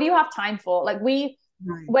 what do you have time for? Like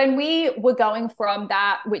when we were going from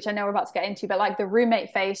that, which I know we're about to get into, but like the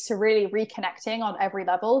roommate phase to really reconnecting on every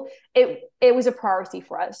level, it was a priority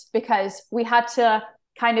for us, because we had to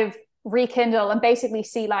kind of rekindle and basically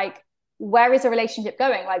see like, where is the relationship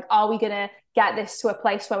going? Like, are we going to get this to a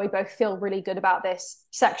place where we both feel really good about this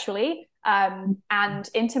sexually and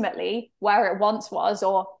intimately where it once was,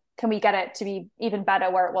 or can we get it to be even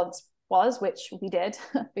better where it once was, which we did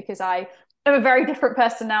because I am a very different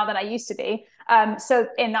person now than I used to be. So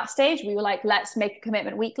in that stage, we were like, let's make a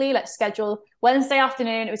commitment weekly. Let's schedule Wednesday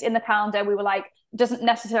afternoon. It was in the calendar. We were like, it doesn't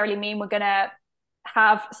necessarily mean we're going to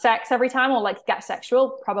have sex every time or like get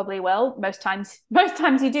sexual. Probably will. Most times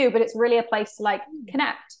you do, but it's really a place to like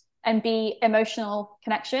connect and be emotional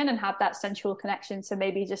connection and have that sensual connection. So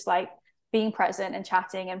maybe just like being present and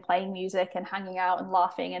chatting and playing music and hanging out and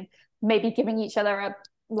laughing and maybe giving each other a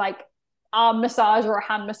like arm massage or a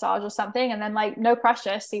hand massage or something, and then like no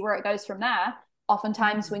pressure, see where it goes from there.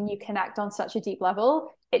 Oftentimes when you connect on such a deep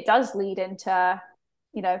level, it does lead into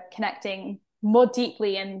connecting more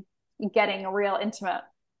deeply and getting a real intimate,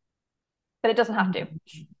 but it doesn't have to.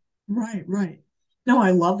 Right. No,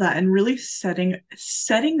 I love that. And really setting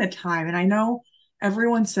the time. And I know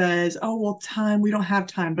everyone says, oh, well, time, we don't have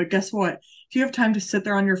time. But guess what? If you have time to sit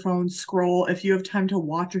there on your phone, scroll, if you have time to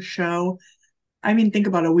watch a show, I mean, think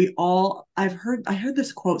about it. I heard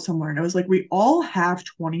this quote somewhere, and it was like, we all have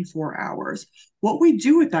 24 hours. What we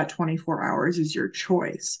do with that 24 hours is your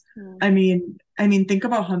choice. I mean, think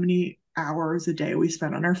about how many hours a day we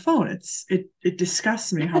spend on our phone. It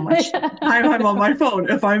disgusts me how much time I'm on my phone,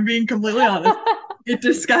 if I'm being completely honest. It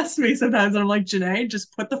disgusts me sometimes. And I'm like, Janae,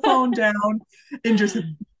 just put the phone down and just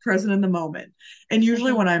be present in the moment. And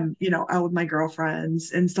usually when I'm, out with my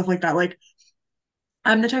girlfriends and stuff like that, like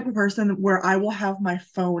I'm the type of person where I will have my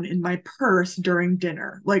phone in my purse during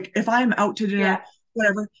dinner. Like if I'm out to dinner,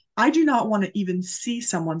 whatever, I do not want to even see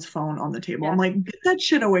someone's phone on the table. I'm Yeah. like, get that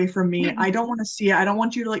shit away from me. I don't want to see it. I don't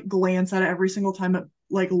want you to like glance at it every single time it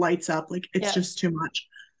like lights up. Like it's Yeah. just too much.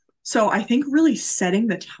 So I think really setting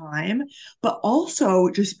the time, but also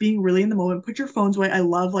just being really in the moment. Put your phones away. I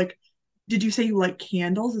love like, did you say you like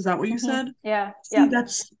candles? Is that what you said? Yeah. See, Yeah.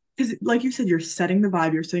 that's because like you said, you're setting the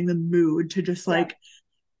vibe, you're setting the mood to just Yeah. like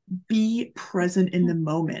be present in the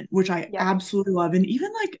moment, which I Yeah. absolutely love. And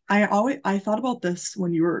even like I thought about this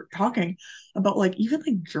when you were talking about like even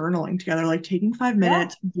like journaling together, like taking 5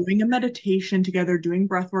 minutes, Yeah. doing a meditation together, doing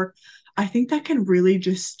breath work. I think that can really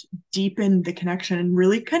just deepen the connection and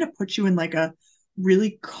really kind of put you in like a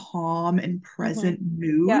really calm and present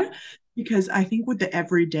mood. Yeah. Because I think with the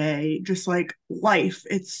everyday, just like life,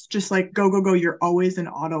 it's just like go, go, go. You're always in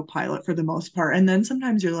autopilot for the most part. And then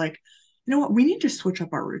sometimes you're like, you know what, we need to switch up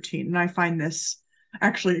our routine. And I find this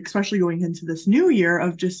actually, especially going into this new year,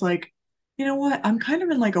 of just like, you know what, I'm kind of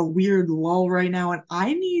in like a weird lull right now, and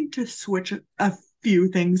I need to switch a few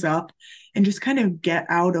things up and just kind of get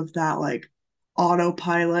out of that like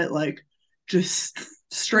autopilot, like just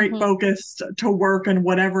straight Hmm. focused to work and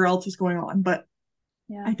whatever else is going on. But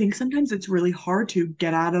Yeah. I think sometimes it's really hard to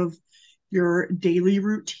get out of your daily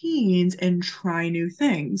routines and try new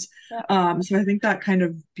things. Yeah. So I think that kind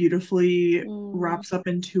of beautifully Mm. wraps up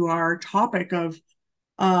into our topic of,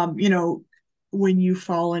 you know, when you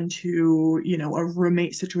fall into, you know, a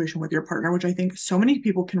roommate situation with your partner, which I think so many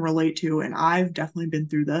people can relate to, and I've definitely been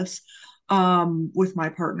through this, with my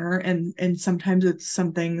partner, and sometimes it's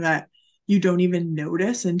something that you don't even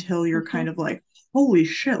notice until you're Hmm. kind of like, holy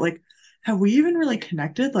shit, like, have we even really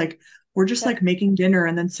connected? Like, we're just Yeah. like making dinner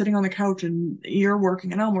and then sitting on the couch and you're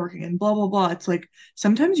working and I'm working and blah blah blah. It's like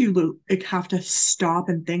sometimes like have to stop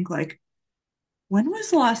and think like, when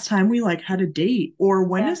was the last time we like had a date, or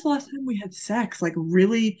when Yeah. is the last time we had sex, like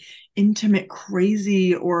really intimate,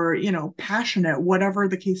 crazy, or you know, passionate, whatever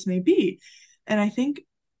the case may be. And I think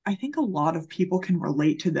a lot of people can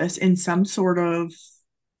relate to this in some sort of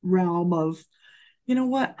realm of, you know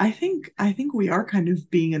what, I think we are kind of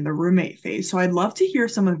being in the roommate phase. So I'd love to hear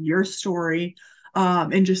some of your story,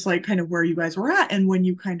 and just like kind of where you guys were at and when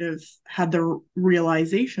you kind of had the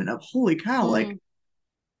realization of, holy cow, like, Mm.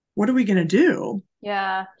 what are we gonna do?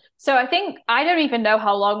 Yeah. So I think I don't even know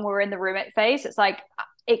how long we're in the roommate phase. It's like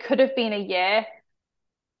it could have been a year.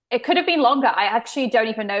 It could have been longer. I actually don't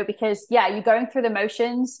even know because yeah, you're going through the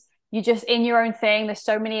motions. You're just in your own thing. There's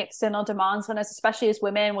so many external demands on us, especially as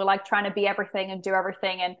women. We're like trying to be everything and do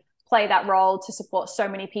everything and play that role to support so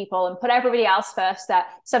many people and put everybody else first that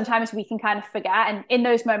sometimes we can kind of forget. And in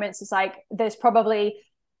those moments, it's like there's probably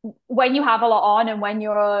when you have a lot on and when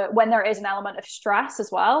there is an element of stress as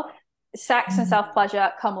well, sex and Mhm.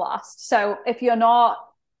 self-pleasure come last. So if you're not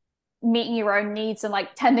meeting your own needs and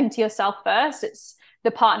like tending to yourself first, it's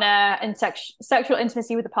the partner and sexual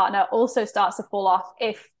intimacy with the partner also starts to fall off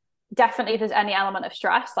if definitely if there's any element of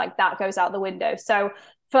stress, like that goes out the window. So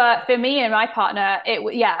for me and my partner,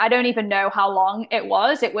 yeah, I don't even know how long it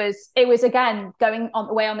was. It was again going on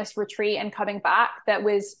the way on this retreat and coming back that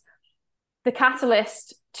was the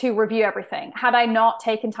catalyst to review everything. Had I not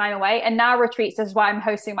taken time away, and now retreats, this is why I'm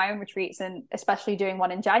hosting my own retreats and especially doing one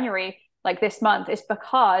in January, like this month, is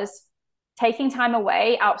because taking time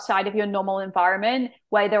away outside of your normal environment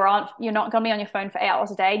where you're not going to be on your phone for 8 hours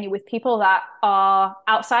a day and you're with people that are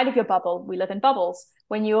outside of your bubble. We live in bubbles.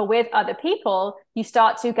 When you are with other people, you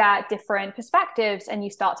start to get different perspectives and you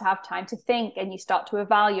start to have time to think and you start to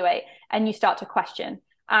evaluate and you start to question.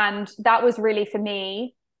 And that was really for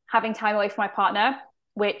me having time away from my partner,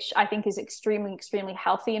 which I think is extremely, extremely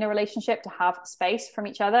healthy in a relationship to have space from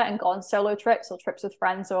each other and go on solo trips or trips with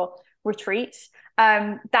friends or retreats.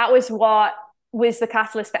 That was what was the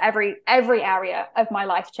catalyst for every area of my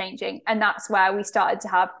life changing. And that's where we started to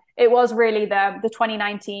have, it was really the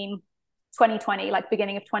 2019, 2020, like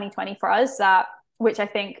beginning of 2020 for us, that which I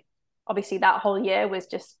think obviously that whole year was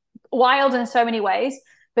just wild in so many ways.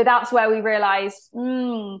 But that's where we realized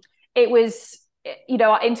it was, you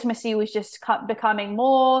know, our intimacy was just becoming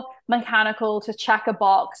more mechanical to check a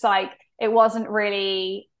box. Like it wasn't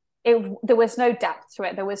really, there was no depth to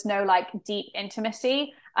it. There was no like deep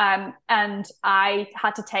intimacy. And I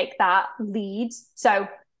had to take that lead. So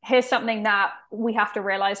here's something that we have to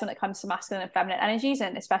realize when it comes to masculine and feminine energies,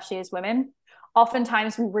 and especially as women.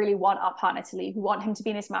 Oftentimes, we really want our partner to lead. We want him to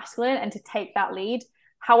be in his masculine and to take that lead.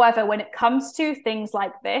 However, when it comes to things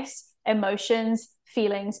like this, emotions,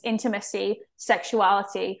 feelings, intimacy,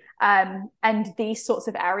 sexuality, and these sorts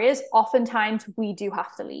of areas, oftentimes we do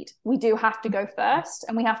have to lead. We do have to go first,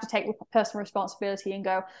 and we have to take personal responsibility and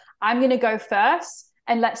go, I'm going to go first.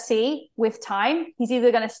 And let's see, with time, he's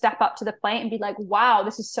either going to step up to the plate and be like, wow,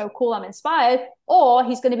 this is so cool, I'm inspired, or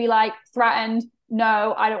he's going to be like threatened,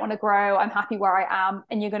 no, I don't want to grow, I'm happy where I am.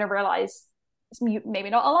 And you're going to realize it's maybe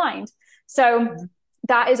not aligned. So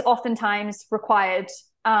that is oftentimes required.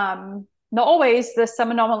 Not always, there's some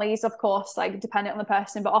anomalies, of course, like dependent on the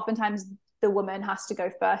person, but oftentimes the woman has to go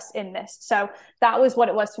first in this. So that was what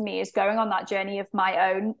it was for me, is going on that journey of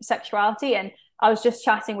my own sexuality. And I was just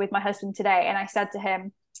chatting with my husband today, and I said to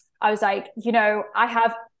him, I was like, I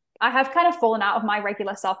have kind of fallen out of my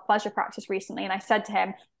regular self-pleasure practice recently. And I said to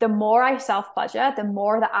him, the more I self-pleasure, the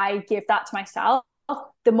more that I give that to myself,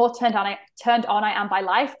 the more turned on I am by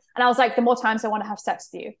life. And I was like, the more times I want to have sex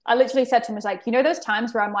with you. I literally said to him, I was like, those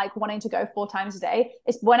times where I'm like wanting to go 4 times a day,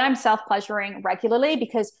 is when I'm self-pleasuring regularly,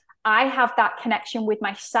 because I have that connection with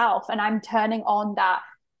myself and I'm turning on that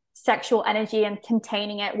sexual energy and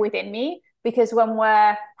containing it within me. Because when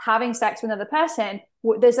we're having sex with another person,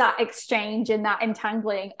 there's that exchange and that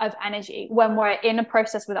entangling of energy. When we're in a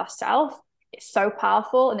process with ourselves, it's so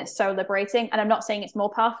powerful and it's so liberating. And I'm not saying it's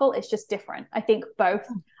more powerful, it's just different. I think both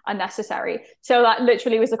are necessary. So that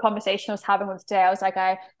literally was the conversation I was having with today. I was like,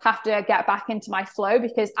 I have to get back into my flow,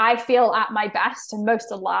 because I feel at my best and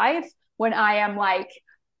most alive when I am like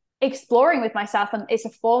exploring with myself. And it's a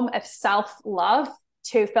form of self-love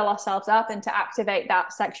to fill ourselves up and to activate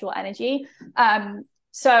that sexual energy.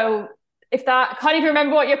 So if that, I can't even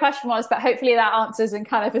remember what your question was, but hopefully that answers and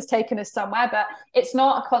kind of has taken us somewhere. But it's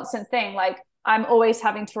not a constant thing. Like, I'm always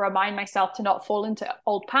having to remind myself to not fall into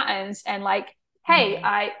old patterns. And like, hey,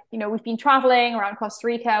 we've been traveling around Costa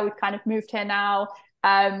Rica. We've kind of moved here now.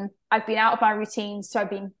 I've been out of my routines, so I've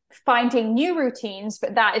been finding new routines,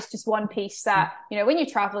 but that is just one piece that, when you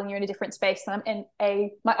travel and you're in a different space, and I'm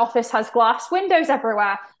in my office has glass windows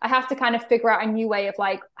everywhere, I have to kind of figure out a new way of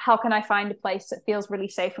like, how can I find a place that feels really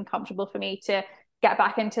safe and comfortable for me to get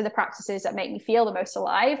back into the practices that make me feel the most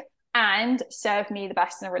alive and serve me the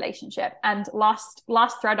best in a relationship. And last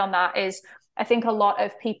thread on that is, I think a lot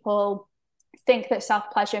of people think that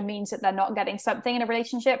self-pleasure means that they're not getting something in a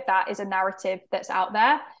relationship. That is a narrative that's out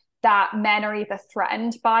there, that men are either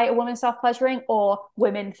threatened by a woman self-pleasuring, or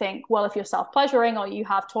women think, well, if you're self-pleasuring or you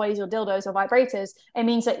have toys or dildos or vibrators, it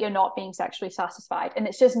means that you're not being sexually satisfied. And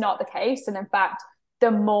it's just not the case. And in fact,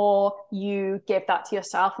 the more you give that to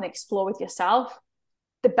yourself and explore with yourself,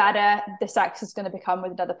 the better the sex is going to become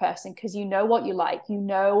with another person, because you know what you like,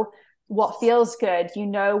 what feels good,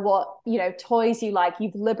 what toys you like.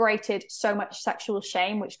 You've liberated so much sexual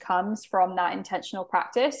shame which comes from that intentional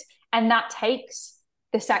practice, and that takes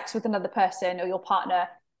the sex with another person or your partner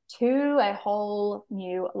to a whole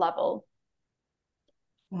new level.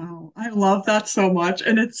 Wow, I love that so much.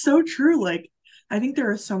 And it's so true. Like, I think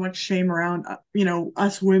there is so much shame around,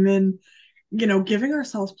 us women, giving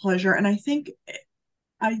ourselves pleasure. And I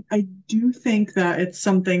do think that it's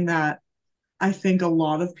something that I think a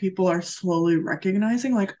lot of people are slowly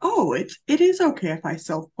recognizing, like, oh, it is okay if I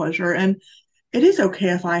self-pleasure, and it is okay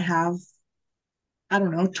if I have, I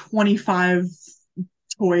don't know, 25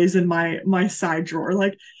 toys in my side drawer.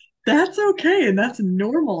 Like, that's okay and that's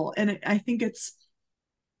normal. And I think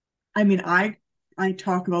I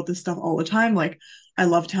talk about this stuff all the time. Like, I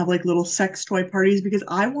love to have like little sex toy parties, because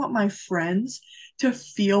I want my friends to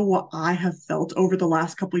feel what I have felt over the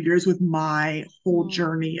last couple of years with my whole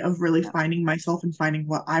journey of really finding myself and finding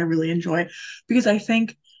what I really enjoy. Because I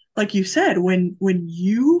think, like you said, when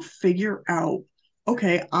you figure out,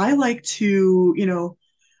 okay, I like to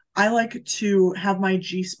have my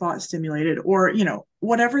G spot stimulated, or,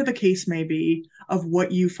 whatever the case may be of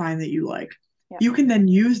what you find that you like. Yeah. You can then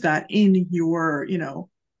use that in your,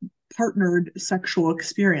 partnered sexual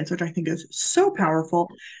experience, which I think is so powerful.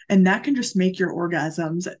 And that can just make your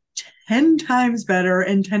orgasms 10 times better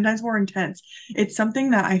and 10 times more intense. It's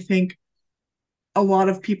something that I think a lot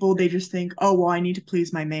of people, they just think, oh, well, I need to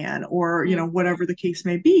please my man, or, whatever the case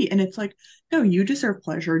may be. And it's like, no, you deserve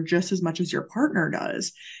pleasure just as much as your partner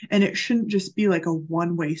does. And it shouldn't just be like a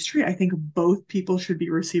one-way street. I think both people should be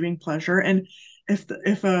receiving pleasure. And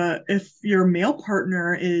if your male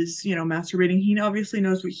partner is, masturbating, he obviously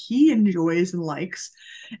knows what he enjoys and likes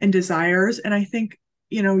and desires. And I think,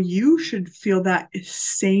 you should feel that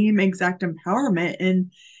same exact empowerment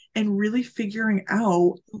and really figuring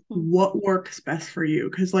out what works best for you.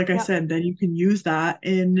 Because like I said, then you can use that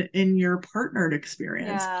in your partnered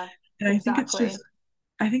experience. Yeah, And exactly.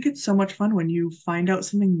 I think it's so much fun when you find out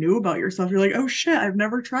something new about yourself. You're like, oh shit, I've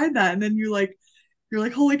never tried that. And then you're like,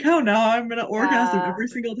 holy cow, now I'm gonna orgasm every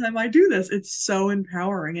single time I do this. It's so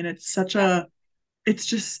empowering, and it's such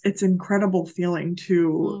it's incredible feeling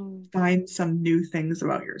to find some new things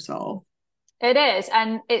about yourself. It is.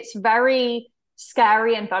 And it's very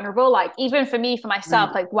scary and vulnerable. Like even for me, for myself,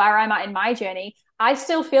 Right. like where I'm at in my journey, I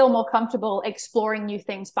still feel more comfortable exploring new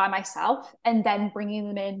things by myself and then bringing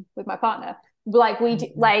them in with my partner. Like we do,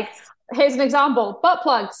 like here's an example: butt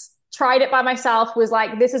plugs. Tried it by myself, was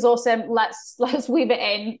like, this is awesome. Let's weave it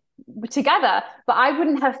in together. But I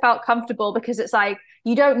wouldn't have felt comfortable because it's like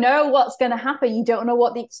you don't know what's going to happen. You don't know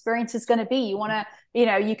what the experience is going to be. You want to,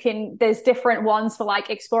 you can. There's different ones for like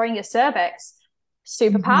exploring your cervix.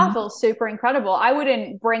 Super Mhm. powerful, super incredible. I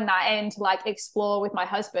wouldn't bring that in to like explore with my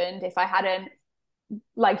husband if I hadn't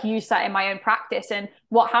like use that in my own practice. And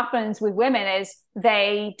what happens with women is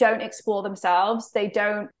they don't explore themselves. They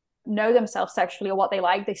don't know themselves sexually or what they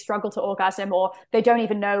like. They struggle to orgasm, or they don't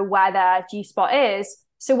even know where their G spot is.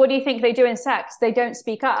 So what do you think they do in sex? They don't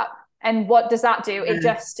speak up. And what does that do?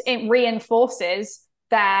 It reinforces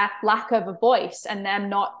their lack of a voice and them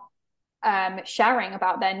not sharing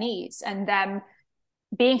about their needs and them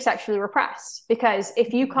being sexually repressed. Because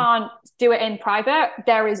if you can't do it in private,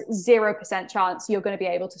 there is 0% chance you're going to be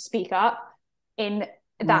able to speak up in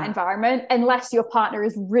that environment unless your partner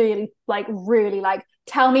is really like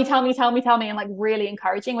tell me and like really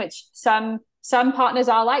encouraging, which some partners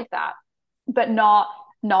are like that, but not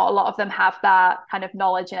a lot of them have that kind of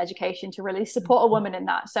knowledge and education to really support a woman in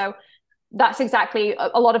that. So that's exactly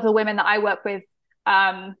a lot of the women that I work with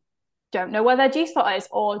don't know where their G spot is,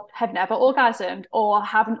 or have never orgasmed, or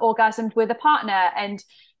haven't orgasmed with a partner, and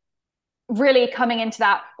really coming into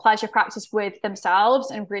that pleasure practice with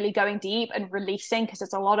themselves and really going deep and releasing, because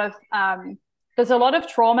there's a lot of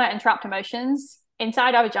trauma and trapped emotions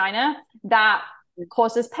inside our vagina that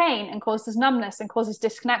causes pain and causes numbness and causes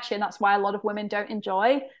disconnection. That's why a lot of women don't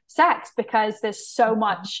enjoy sex, because there's so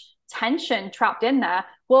much tension trapped in there.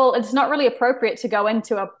 Well, it's not really appropriate to go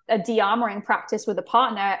into a de-armoring practice with a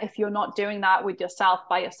partner if you're not doing that with yourself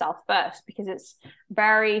by yourself first, because it's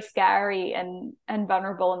very scary and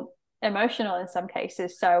vulnerable and emotional in some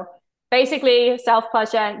cases. So basically,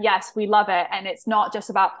 self-pleasure, yes, we love it. And it's not just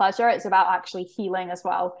about pleasure, it's about actually healing as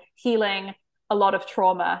well. Healing a lot of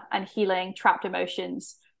trauma and healing trapped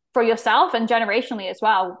emotions for yourself and generationally as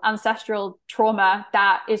well. Ancestral trauma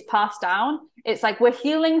that is passed down. It's like we're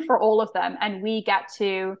healing for all of them, and we get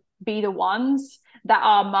to be the ones that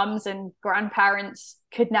our mums and grandparents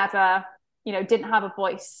could never, didn't have a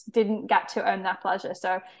voice, didn't get to own their pleasure.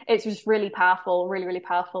 So it's just really powerful, really, really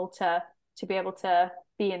powerful to be able to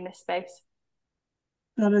be in this space.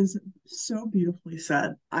 That is so beautifully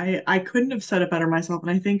said. I couldn't have said it better myself.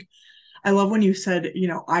 And I think I love when you said,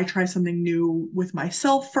 I try something new with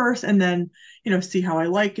myself first and then, see how I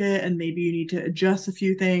like it. And maybe you need to adjust a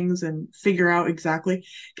few things and figure out exactly.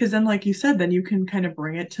 Because then, like you said, then you can kind of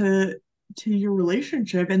bring it to your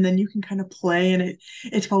relationship, and then you can kind of play, and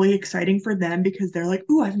it's probably exciting for them because they're like,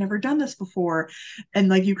 "Ooh, I've never done this before." And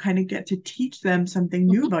like you kind of get to teach them something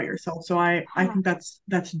new Mm-hmm. about yourself. So I think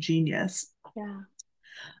that's genius. Yeah.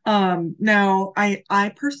 Now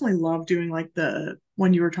I personally love doing like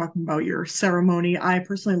when you were talking about your ceremony, I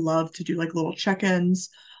personally love to do like little check-ins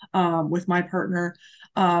with my partner.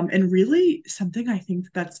 And really something I think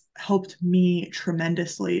that's helped me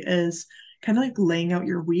tremendously is kind of like laying out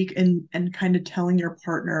your week and kind of telling your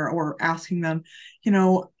partner or asking them,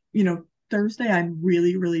 Thursday I'm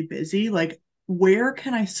really, really busy. Like, where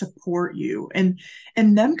can I support you? And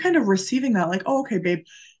them kind of receiving that, like, oh, okay, babe,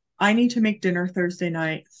 I need to make dinner Thursday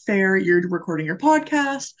night. Fair, you're recording your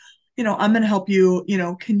podcast. I'm going to help you.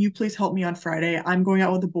 Can you please help me on Friday? I'm going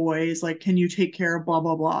out with the boys. Like, can you take care of blah,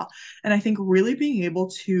 blah, blah? And I think really being able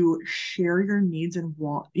to share your needs and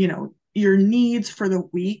your needs for the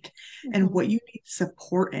week and Mm-hmm. what you need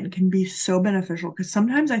support in can be so beneficial. Because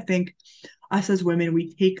sometimes I think us as women,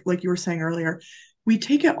 we take, like you were saying earlier, we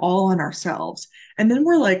take it all on ourselves. And then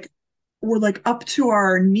we're like up to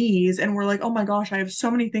our knees and we're like, oh my gosh, I have so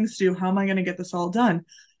many things to do. How am I going to get this all done?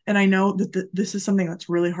 And I know that this is something that's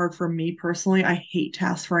really hard for me personally. I hate to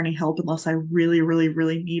ask for any help unless I really, really,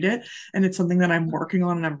 really need it. And it's something that I'm working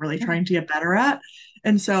on and I'm really trying to get better at.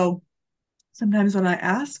 And so sometimes when I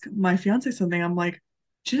ask my fiance something, I'm like,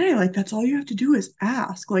 Janae, like that's all you have to do is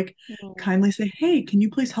ask. Like, kindly say, hey, can you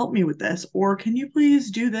please help me with this? Or can you please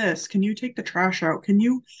do this? Can you take the trash out? Can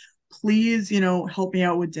you please, help me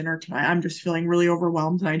out with dinner tonight? I'm just feeling really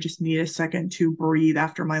overwhelmed and I just need a second to breathe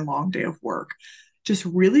after my long day of work. Just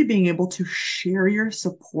really being able to share your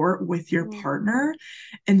support with your Mm-hmm. partner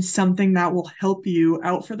and something that will help you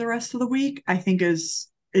out for the rest of the week, I think is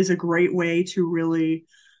a great way to really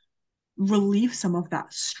relieve some of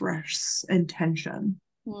that stress and tension.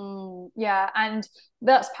 Yeah. And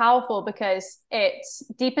That's powerful because it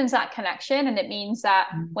deepens that connection, and it means that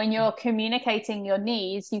Mm. when you're communicating your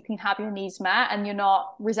needs, you can have your needs met and you're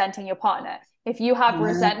not resenting your partner. If you have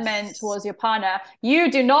resentment Yes. towards your partner,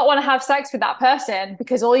 you do not want to have sex with that person,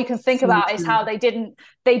 because all you can think So about is true. how they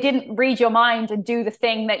didn't read your mind and do the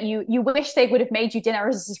thing that you wish they would have made you dinner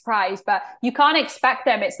as a surprise. But you can't expect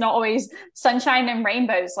them. It's not always sunshine and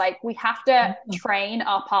rainbows. Like, we have to Yeah. train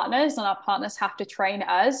our partners, and our partners have to train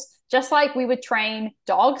us, just like we would train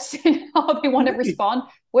dogs in how they want to Right. respond.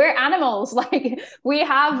 We're animals. Like, we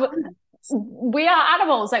are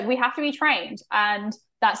animals. Like, we have to be trained. And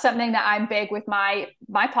that's something that I'm big with my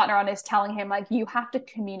partner on, is telling him, like, you have to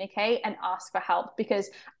communicate and ask for help,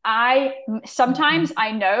 because I sometimes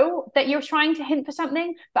I know that you're trying to hint for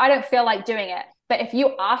something, but I don't feel like doing it. But if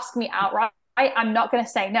you ask me outright, I'm not going to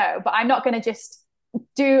say no, but I'm not going to just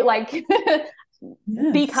do like be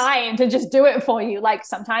Yes. kind and just do it for you. Like,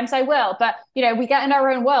 sometimes I will, but we get in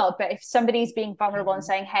our own world. But if somebody's being vulnerable and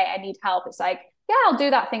saying, hey, I need help, it's like, yeah, I'll do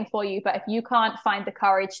that thing for you. But if you can't find the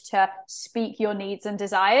courage to speak your needs and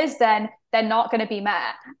desires, then they're not going to be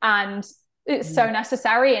met. And it's so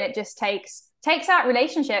necessary. And it just takes that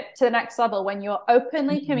relationship to the next level when you're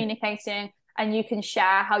openly Mhm. communicating and you can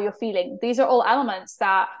share how you're feeling. These are all elements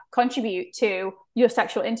that contribute to your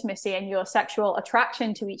sexual intimacy and your sexual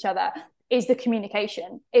attraction to each other, is the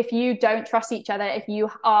communication. If you don't trust each other, if you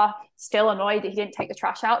are still annoyed that he didn't take the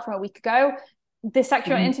trash out from a week ago, the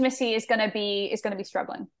sexual intimacy is going to be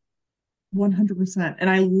struggling. 100%. And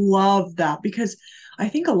I love that because I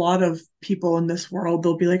think a lot of people in this world,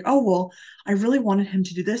 they'll be like, oh, well, I really wanted him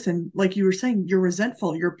to do this. And like you were saying, you're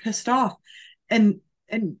resentful, you're pissed off. And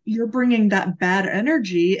you're bringing that bad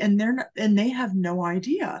energy and they have no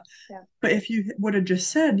idea. Yeah. But if you would have just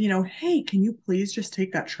said, hey, can you please just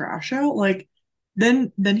take that trash out? Like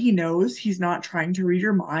then he knows he's not trying to read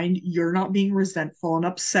your mind. You're not being resentful and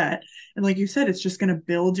upset. And like you said, it's just going to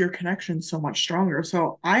build your connection so much stronger.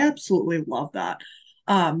 So I absolutely love that.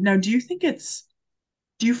 Now, do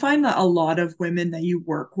you find that a lot of women that you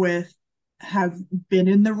work with have been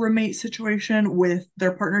in the roommate situation with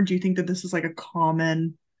their partner? Do you think that this is like a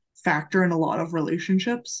common factor in a lot of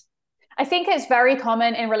relationships? I think it's very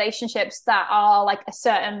common in relationships that are like a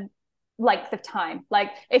certain length of time. Like,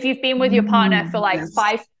 if you've been with your partner for like Yes.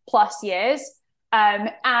 5+ years,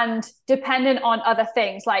 and dependent on other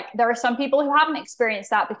things, like, there are some people who haven't experienced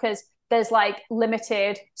that because there's like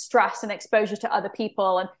limited stress and exposure to other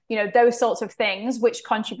people, and those sorts of things which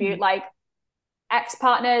contribute, like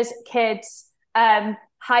ex-partners, kids,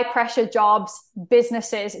 high pressure jobs,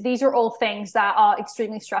 businesses. These are all things that are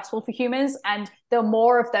extremely stressful for humans. And the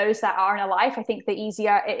more of those that are in a life, I think the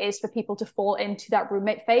easier it is for people to fall into that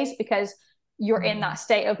roommate phase, because you're in that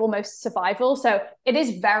state of almost survival. So it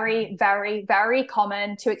is very, very, very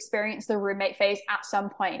common to experience the roommate phase at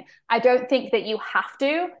some point. I don't think that you have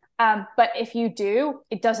to, but if you do,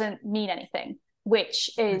 it doesn't mean anything,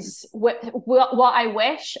 which is what I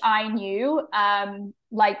wish I knew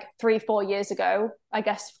like 3-4 years ago, I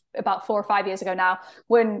guess about 4 or 5 years ago now,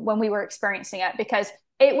 when we were experiencing it, because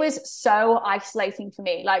it was so isolating for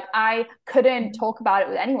me. Like, I couldn't talk about it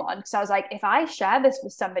with anyone, because I was like, if I share this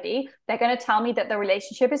with somebody, they're going to tell me that the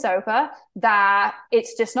relationship is over, that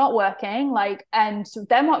it's just not working. Like, and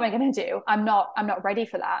then what am I going to do? I'm not ready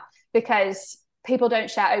for that, because people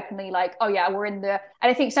don't share openly, like, oh yeah, we're in the,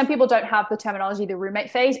 and I think some people don't have the terminology, the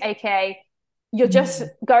roommate phase, aka you're just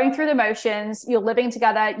going through the motions, you're living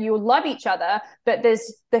together, you love each other, but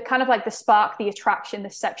there's the kind of like the spark, the attraction, the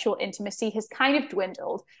sexual intimacy has kind of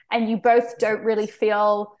dwindled, and you both don't really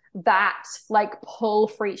feel that like pull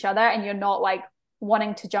for each other, and you're not like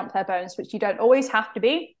wanting to jump their bones, which you don't always have to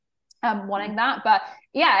be wanting that. But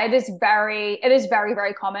yeah, it is very,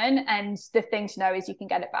 very common. And the thing to know is you can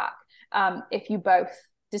get it back if you both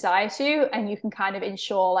desire to, and you can kind of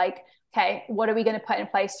ensure, like, okay, what are we going to put in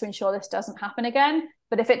place to ensure this doesn't happen again?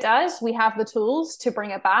 But if it does, we have the tools to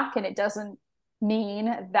bring it back, and it doesn't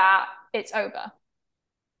mean that it's over.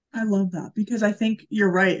 I love that because I think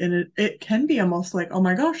you're right. And it can be almost like, oh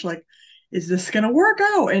my gosh, like, is this gonna work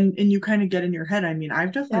out? And you kind of get in your head. I mean,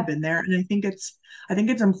 I've definitely Yeah. been there. And I think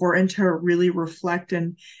it's important to really reflect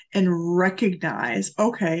and recognize,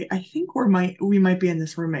 okay, I think we might be in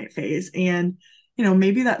this roommate phase. And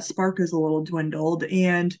maybe that spark is a little dwindled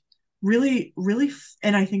and really, really,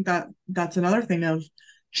 and I think that that's another thing of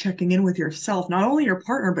checking in with yourself, not only your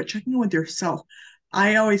partner, but checking in with yourself.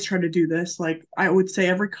 I always try to do this. Like I would say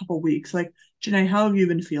every couple weeks, like, Janae, how have you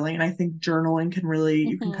been feeling? And I think journaling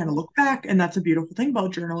you can kind Mm-hmm. of look back. And that's a beautiful thing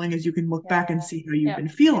about journaling is you can look back and Yeah. see how you've Yeah. been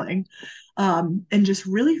feeling. And just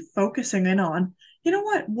really focusing in on,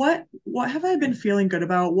 what have I been feeling good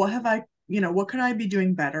about? What have I what could I be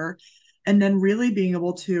doing better? And then really being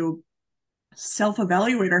able to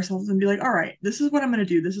self-evaluate ourselves and be like, all right, this is what I'm going to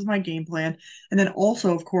do. This is my game plan. And then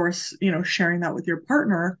also, of course, sharing that with your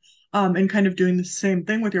partner, and kind of doing the same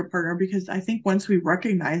thing with your partner, because I think once we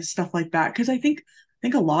recognize stuff like that, because I think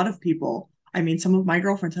a lot of people, I mean, some of my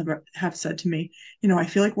girlfriends have said to me, I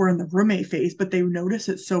feel like we're in the roommate phase, but they notice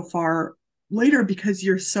it so far later because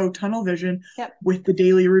you're so tunnel vision Yep. with the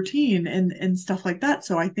daily routine and stuff like that.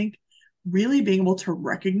 So I think really being able to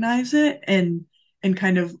recognize it and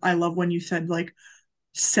kind of, I love when you said like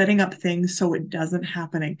setting up things so it doesn't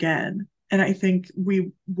happen again. And I think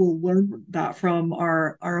we will learn that from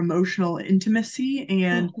our emotional intimacy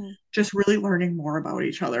and Mm-hmm. just really learning more about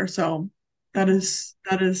each other. So that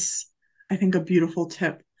Mm-hmm. is I think a beautiful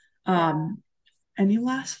tip. Yeah. Any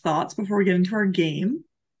last thoughts before we get into our game?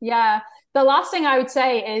 Yeah. The last thing I would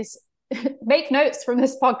say is make notes from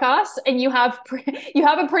this podcast, and you have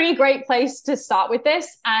a pretty great place to start with this.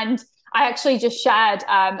 And I actually just shared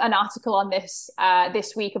an article on this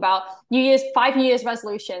week about 5 New Year's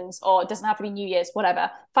resolutions, or it doesn't have to be New Year's, whatever,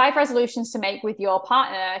 5 resolutions to make with your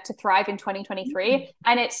partner to thrive in 2023.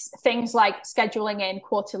 And it's things like scheduling in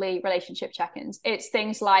quarterly relationship check-ins. It's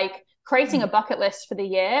things like creating a bucket list for the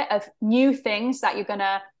year of new things that you're going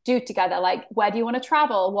to do together. Like, where do you want to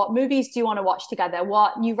travel? What movies do you want to watch together?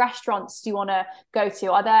 What new restaurants do you want to go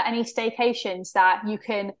to? Are there any staycations that you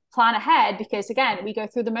can plan ahead? Because again, we go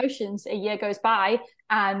through the motions, a year goes by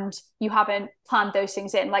and you haven't planned those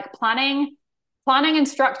things in. Like planning and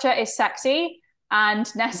structure is sexy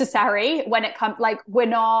and necessary when it comes, like, we're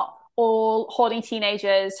not all horny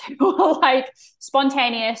teenagers who are like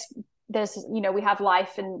spontaneous. There's, we have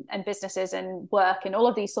life and businesses and work and all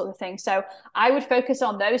of these sorts of things. So I would focus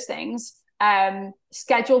on those things,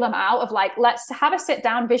 schedule them out of like, let's have a sit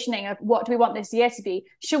down visioning of what do we want this year to be?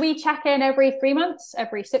 Should we check in every 3 months,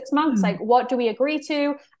 every 6 months? Like, what do we agree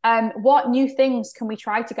to? What new things can we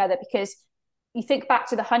try together? Because you think back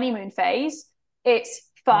to the honeymoon phase, it's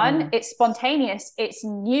fun, it's spontaneous, it's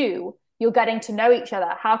new. You're getting to know each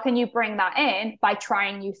other. How can you bring that in? By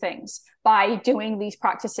trying new things, by doing these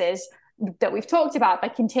practices that we've talked about, by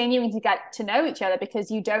continuing to get to know each other,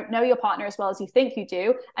 because you don't know your partner as well as you think you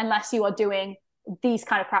do unless you are doing these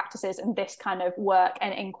kind of practices and this kind of work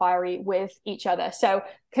and inquiry with each other. So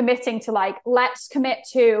committing to like, let's commit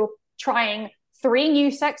to trying 3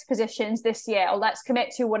 new sex positions this year, or let's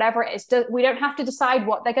commit to whatever it is. We don't have to decide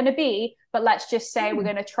what they're going to be, but let's just say we're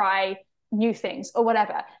going to try new things or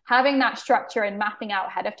whatever. Having that structure and mapping out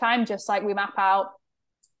ahead of time, just like we map out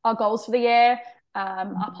our goals for the year,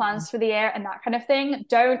 our plans for the year and that kind of thing.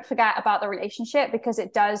 Don't forget about the relationship, because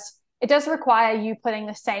it does require you putting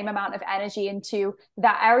the same amount of energy into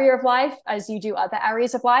that area of life as you do other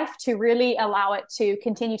areas of life to really allow it to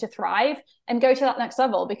continue to thrive and go to that next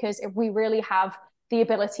level. Because if we really have the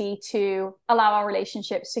ability to allow our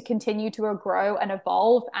relationships to continue to grow and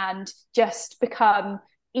evolve and just become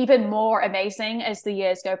even more amazing as the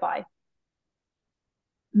years go by.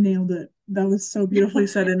 Nailed it. That was so beautifully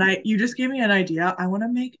said. And you just gave me an idea. I want to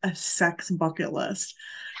make a sex bucket list,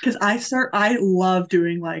 because I love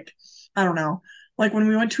doing, like, I don't know, like when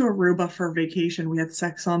we went to Aruba for vacation, we had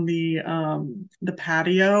sex on the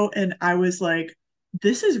patio, and I was like,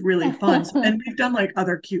 this is really fun. And we've done like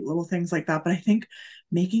other cute little things like that, but I think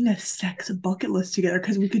making a sex bucket list together,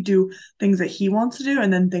 because we could do things that he wants to do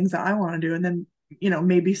and then things that I want to do, and then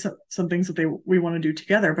maybe some things that we want to do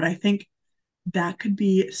together. But I think that could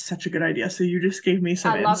be such a good idea. So you just gave me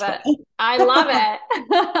some I love inspo. it. I love it.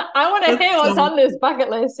 I want to hear what's on this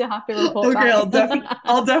bucket list. You'll have to report Okay, back.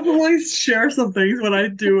 I'll definitely share some things when I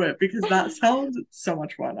do it, because that sounds so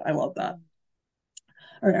much fun. I love that.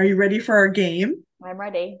 All right, are you ready for our game? I'm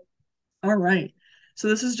ready. All right. So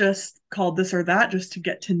this is just called This or That, just to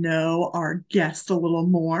get to know our guest a little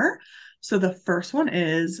more. So the first one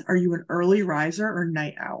is, are you an early riser or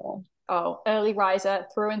night owl? Oh, early riser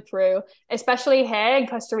through and through. Especially here in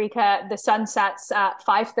Costa Rica, the sun sets at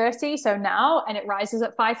 5:30, so now, and it rises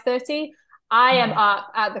at 5:30. I am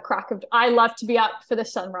up at the crack of. I love to be up for the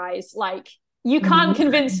sunrise. Like, you can't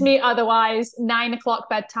convince me otherwise. 9 o'clock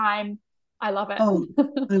bedtime. I love it. Oh,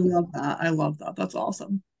 I love that. I love that. That's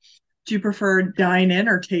awesome. Do you prefer dine in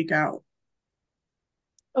or take out?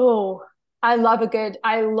 Oh, I love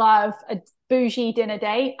a bougie dinner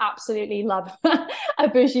date. Absolutely love a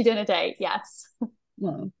bougie dinner date. Yes.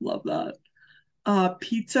 Love that.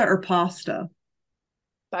 Pizza or pasta?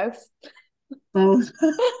 Both. Both.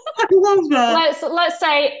 I love that. Let's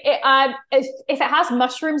say if it has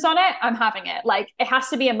mushrooms on it, I'm having it. Like, it has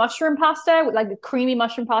to be a mushroom pasta with like a creamy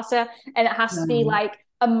mushroom pasta, and it has to be like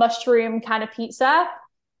a mushroom kind of pizza.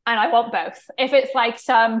 and I want both. If it's like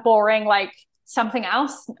some boring, like something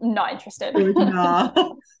else, not interested. You're like, nah.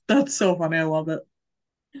 That's so funny. I love it.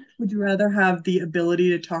 Would you rather have the ability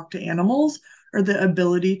to talk to animals or the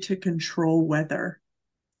ability to control weather?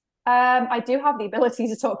 I do have the ability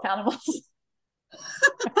to talk to animals.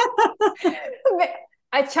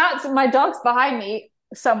 I chat to my dog's behind me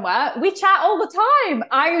somewhere. We chat all the time.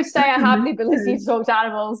 I would say I That's have the ability to amazing. talk to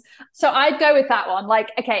animals. So I'd go with that one.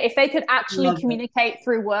 Like, okay, if they could actually Love it. communicate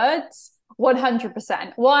through words,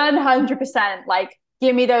 100%. 100%. Like,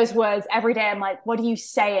 give me those words every day. I'm like, what are you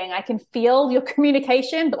saying? I can feel your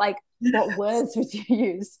communication, but like, what Yes. words would you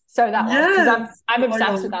use? So that one, because Yes. I'm Oh my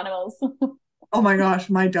obsessed with God. animals. Oh my gosh,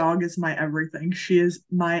 my dog is my everything. She is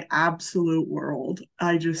my absolute world.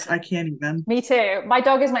 I can't even. Me too. My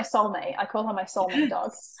dog is my soulmate. I call her my soulmate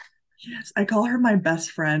dog. Yes. Yes. I call her my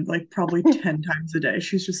best friend like probably 10 times a day.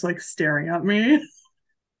 She's just like staring at me.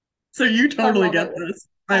 So you I totally love get it. this.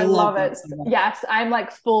 I I love love that it. so much. Yes, I'm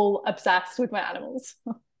like full obsessed with my animals.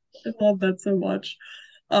 I love that so much.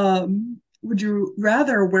 Would you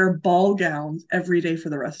rather wear ball gowns every day for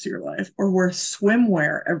the rest of your life or wear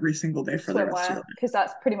swimwear every single day for the rest of your Swimwear, life? because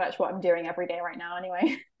that's pretty much what I'm doing every day right now,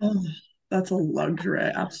 anyway. Oh, that's a luxury. I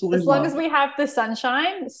As absolutely long as love. we have the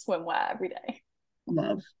sunshine, swimwear every day.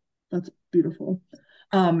 Love. That's beautiful.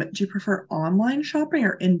 Do you prefer online shopping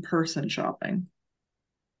or in-person shopping?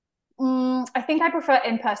 I think I prefer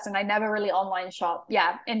in person. I never really online shop.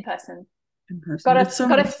 Yeah, in person. In person. Gotta It's so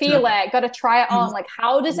gotta nice to feel it. Gotta try it on. yes, Like,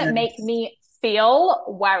 how does it make yes. me feel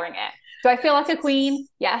wearing it? Do I feel like a queen?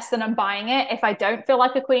 Yes, then I'm buying it. If I don't feel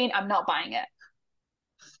like a queen, I'm not buying it.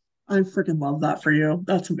 I freaking love that for you.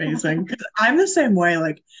 That's amazing. 'Cause I'm the same way.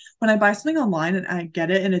 Like when I buy something online and I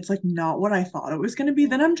get it and it's like not what I thought it was going to be,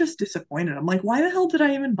 then I'm just disappointed. I'm like, why the hell did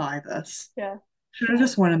I even buy this? Yeah. Should have Yeah.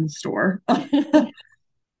 just went in the store.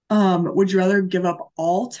 Would you rather give up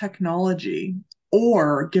all technology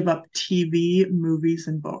or give up TV, movies,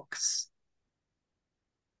 and books?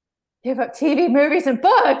 Give up TV, movies, and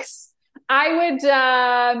books. I would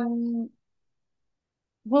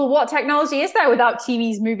well, what technology is there without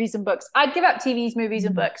TVs, movies, and books? I'd give up TVs, movies,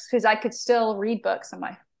 and Mm. books because I could still read books on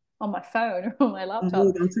my phone or on my Oh,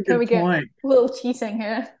 laptop. that's a Can good we get point. a little cheating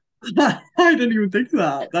here? I didn't even think of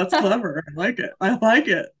that. That's clever. I like it. I like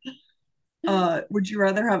it. Would you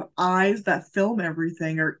rather have eyes that film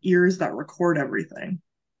everything or ears that record everything?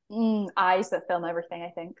 Eyes that film everything, I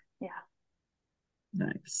think. Yeah.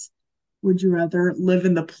 Nice. Would you rather live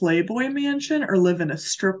in the Playboy Mansion or live in a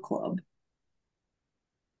strip club?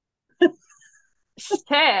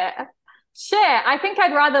 Shit. Shit. I think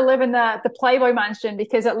I'd rather live in the Playboy mansion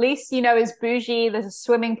because at least, it's bougie. There's a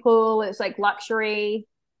swimming pool. It's like luxury.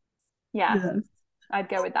 Yeah, Yes. I'd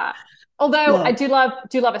go with that. Although I Love. do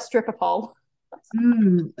love a stripper pole.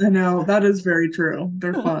 I know. That is very true.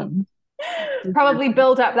 They're fun. They're very Probably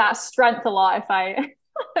build up that strength a lot if I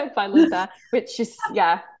if I live fun. there. Which is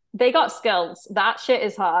yeah, they got skills. That shit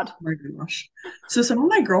is hard. My gosh. So some of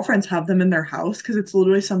my girlfriends have them in their house because it's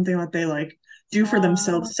literally something that they like do for Uh,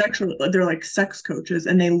 themselves sexually. They're like sex coaches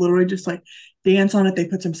and they literally just like dance on it. They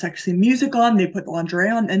put some sexy music on, they put lingerie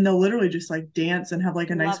on, and they'll literally just like dance and have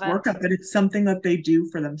like a nice love it. workout. But it's something that they do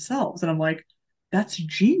for themselves. And I'm like, that's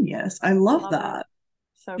genius. I love Love it. that.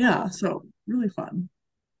 So Yeah, cool. so really fun.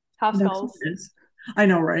 The House next one goals. is, I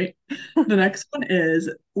know, right? The next one is,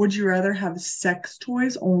 would you rather have sex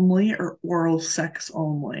toys only or oral sex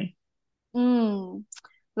only? Mm,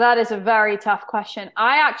 that is a very tough question.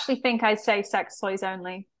 I actually think I'd say sex toys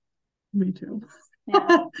only. Me too.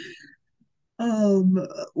 Yeah. Um,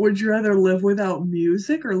 would you rather live without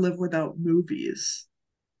music or live without movies?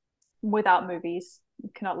 Without movies. You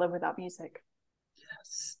cannot live without music.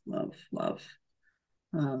 Yes, love, love.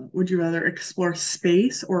 Would you rather explore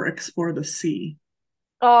space or explore the sea?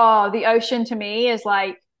 Oh, the ocean to me is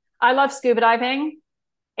like, I love scuba diving.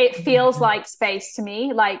 It Oh my feels God. like space to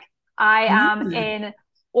me. Like I am Really? in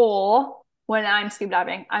awe when I'm scuba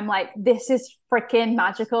diving. I'm like, this is freaking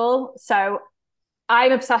magical. So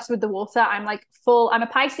I'm obsessed with the water. I'm a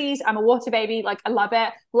Pisces. I'm a water baby. Like I love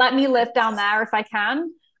it. Let me live down there if I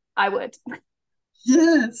can. I would.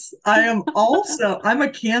 Yes, I'm a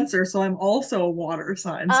Cancer, so I'm also a water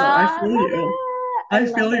sign. So I I feel love you. it. I I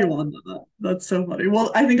love feel you it. on that. That's so funny.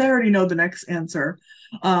 Well, I think I already know the next answer.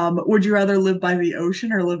 Would you rather live by the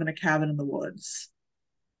ocean or live in a cabin in the woods?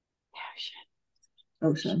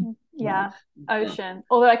 Ocean. Love. Yeah, Love ocean.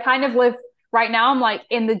 Although I kind of live right now, I'm like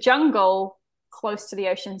in the jungle close to the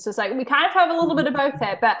ocean. So it's like we kind of have a little bit of both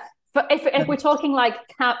here. But if we're that. talking like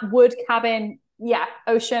wood cabin, yeah,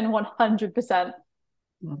 ocean 100%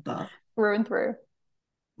 Love that. through and through.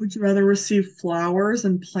 Would you rather receive flowers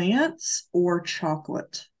and plants or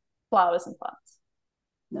chocolate? flowers and plants.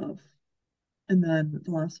 Love. And then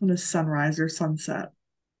the last one is sunrise or sunset.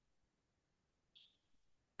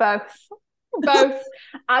 Both. Both.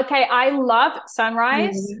 Okay, I love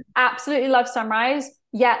sunrise. Really? Absolutely love sunrise.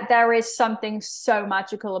 Yet there is something so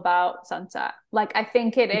magical about sunset. Like I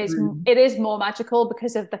think Agreed. it is more magical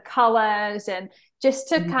because of the colors and just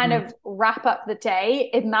to kind Mhm. of wrap up the day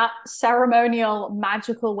in that ceremonial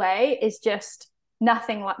magical way is just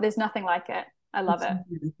nothing like there's nothing like it. I love It's it.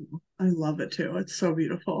 beautiful. I love it too. It's so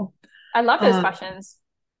beautiful. I love those Um, questions.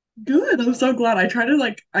 Good. I'm so glad. I try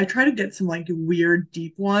to get some like weird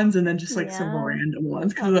deep ones and then just like some Yeah, random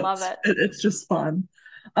ones I because love it. it's just fun.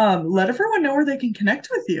 Let everyone know where they can connect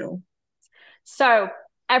with you. So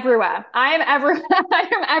everywhere. I am everywhere. I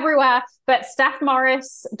am everywhere. But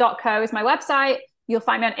stephmorris.co is my website. You'll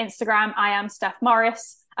find me on Instagram. I am Steph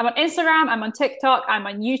Morris. I'm on Instagram. I'm on TikTok. I'm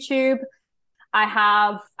on YouTube.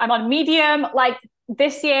 I'm on Medium. Like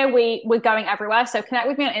this year, we're going everywhere. So connect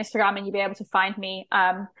with me on Instagram, and you'll be able to find me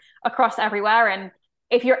across everywhere. And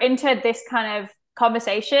if you're into this kind of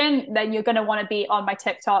conversation, then you're going to want to be on my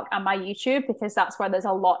TikTok and my YouTube because that's where there's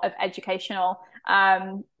a lot of educational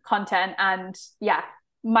content. And yeah,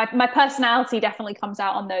 my personality definitely comes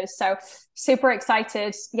out on those. So super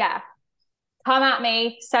excited. Yeah, come at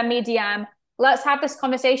me, send me a DM. Let's have this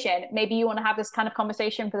conversation. Maybe you want to have this kind of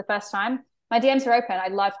conversation for the first time. My DMs are open.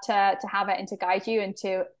 I'd love to have it and to guide you and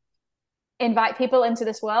to invite people into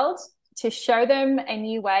this world to show them a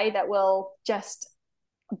new way that will just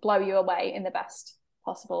blow you away in the best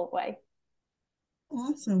possible way.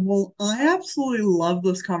 Awesome. Well, I absolutely love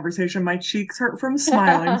this conversation. My cheeks hurt from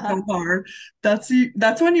smiling so hard. That's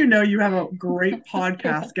when you know you have a great Yeah.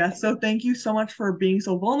 podcast guest. So thank you so much for being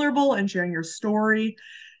so vulnerable and sharing your story.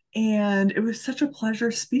 And it was such a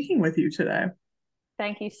pleasure speaking with you today.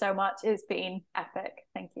 Thank you so much. It's been epic.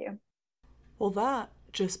 Thank you. Well, that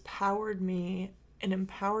just powered me and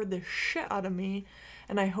empowered the shit out of me.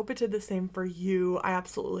 And I hope it did the same for you. I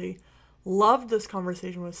absolutely loved this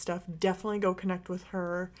conversation with Steph. Definitely go connect with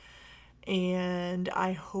her. And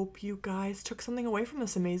I hope you guys took something away from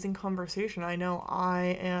this amazing conversation. I know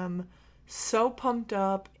I am so pumped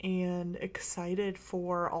up and excited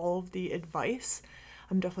for all of the advice.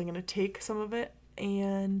 I'm definitely going to take some of it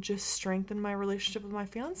and just strengthen my relationship with my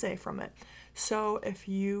fiance from it. So if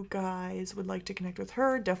you guys would like to connect with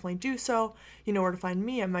her, definitely do so. You know where to find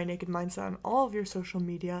me at My Naked Mindset on all of your social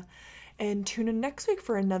media. And tune in next week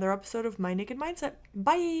for another episode of My Naked Mindset.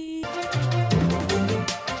 Bye!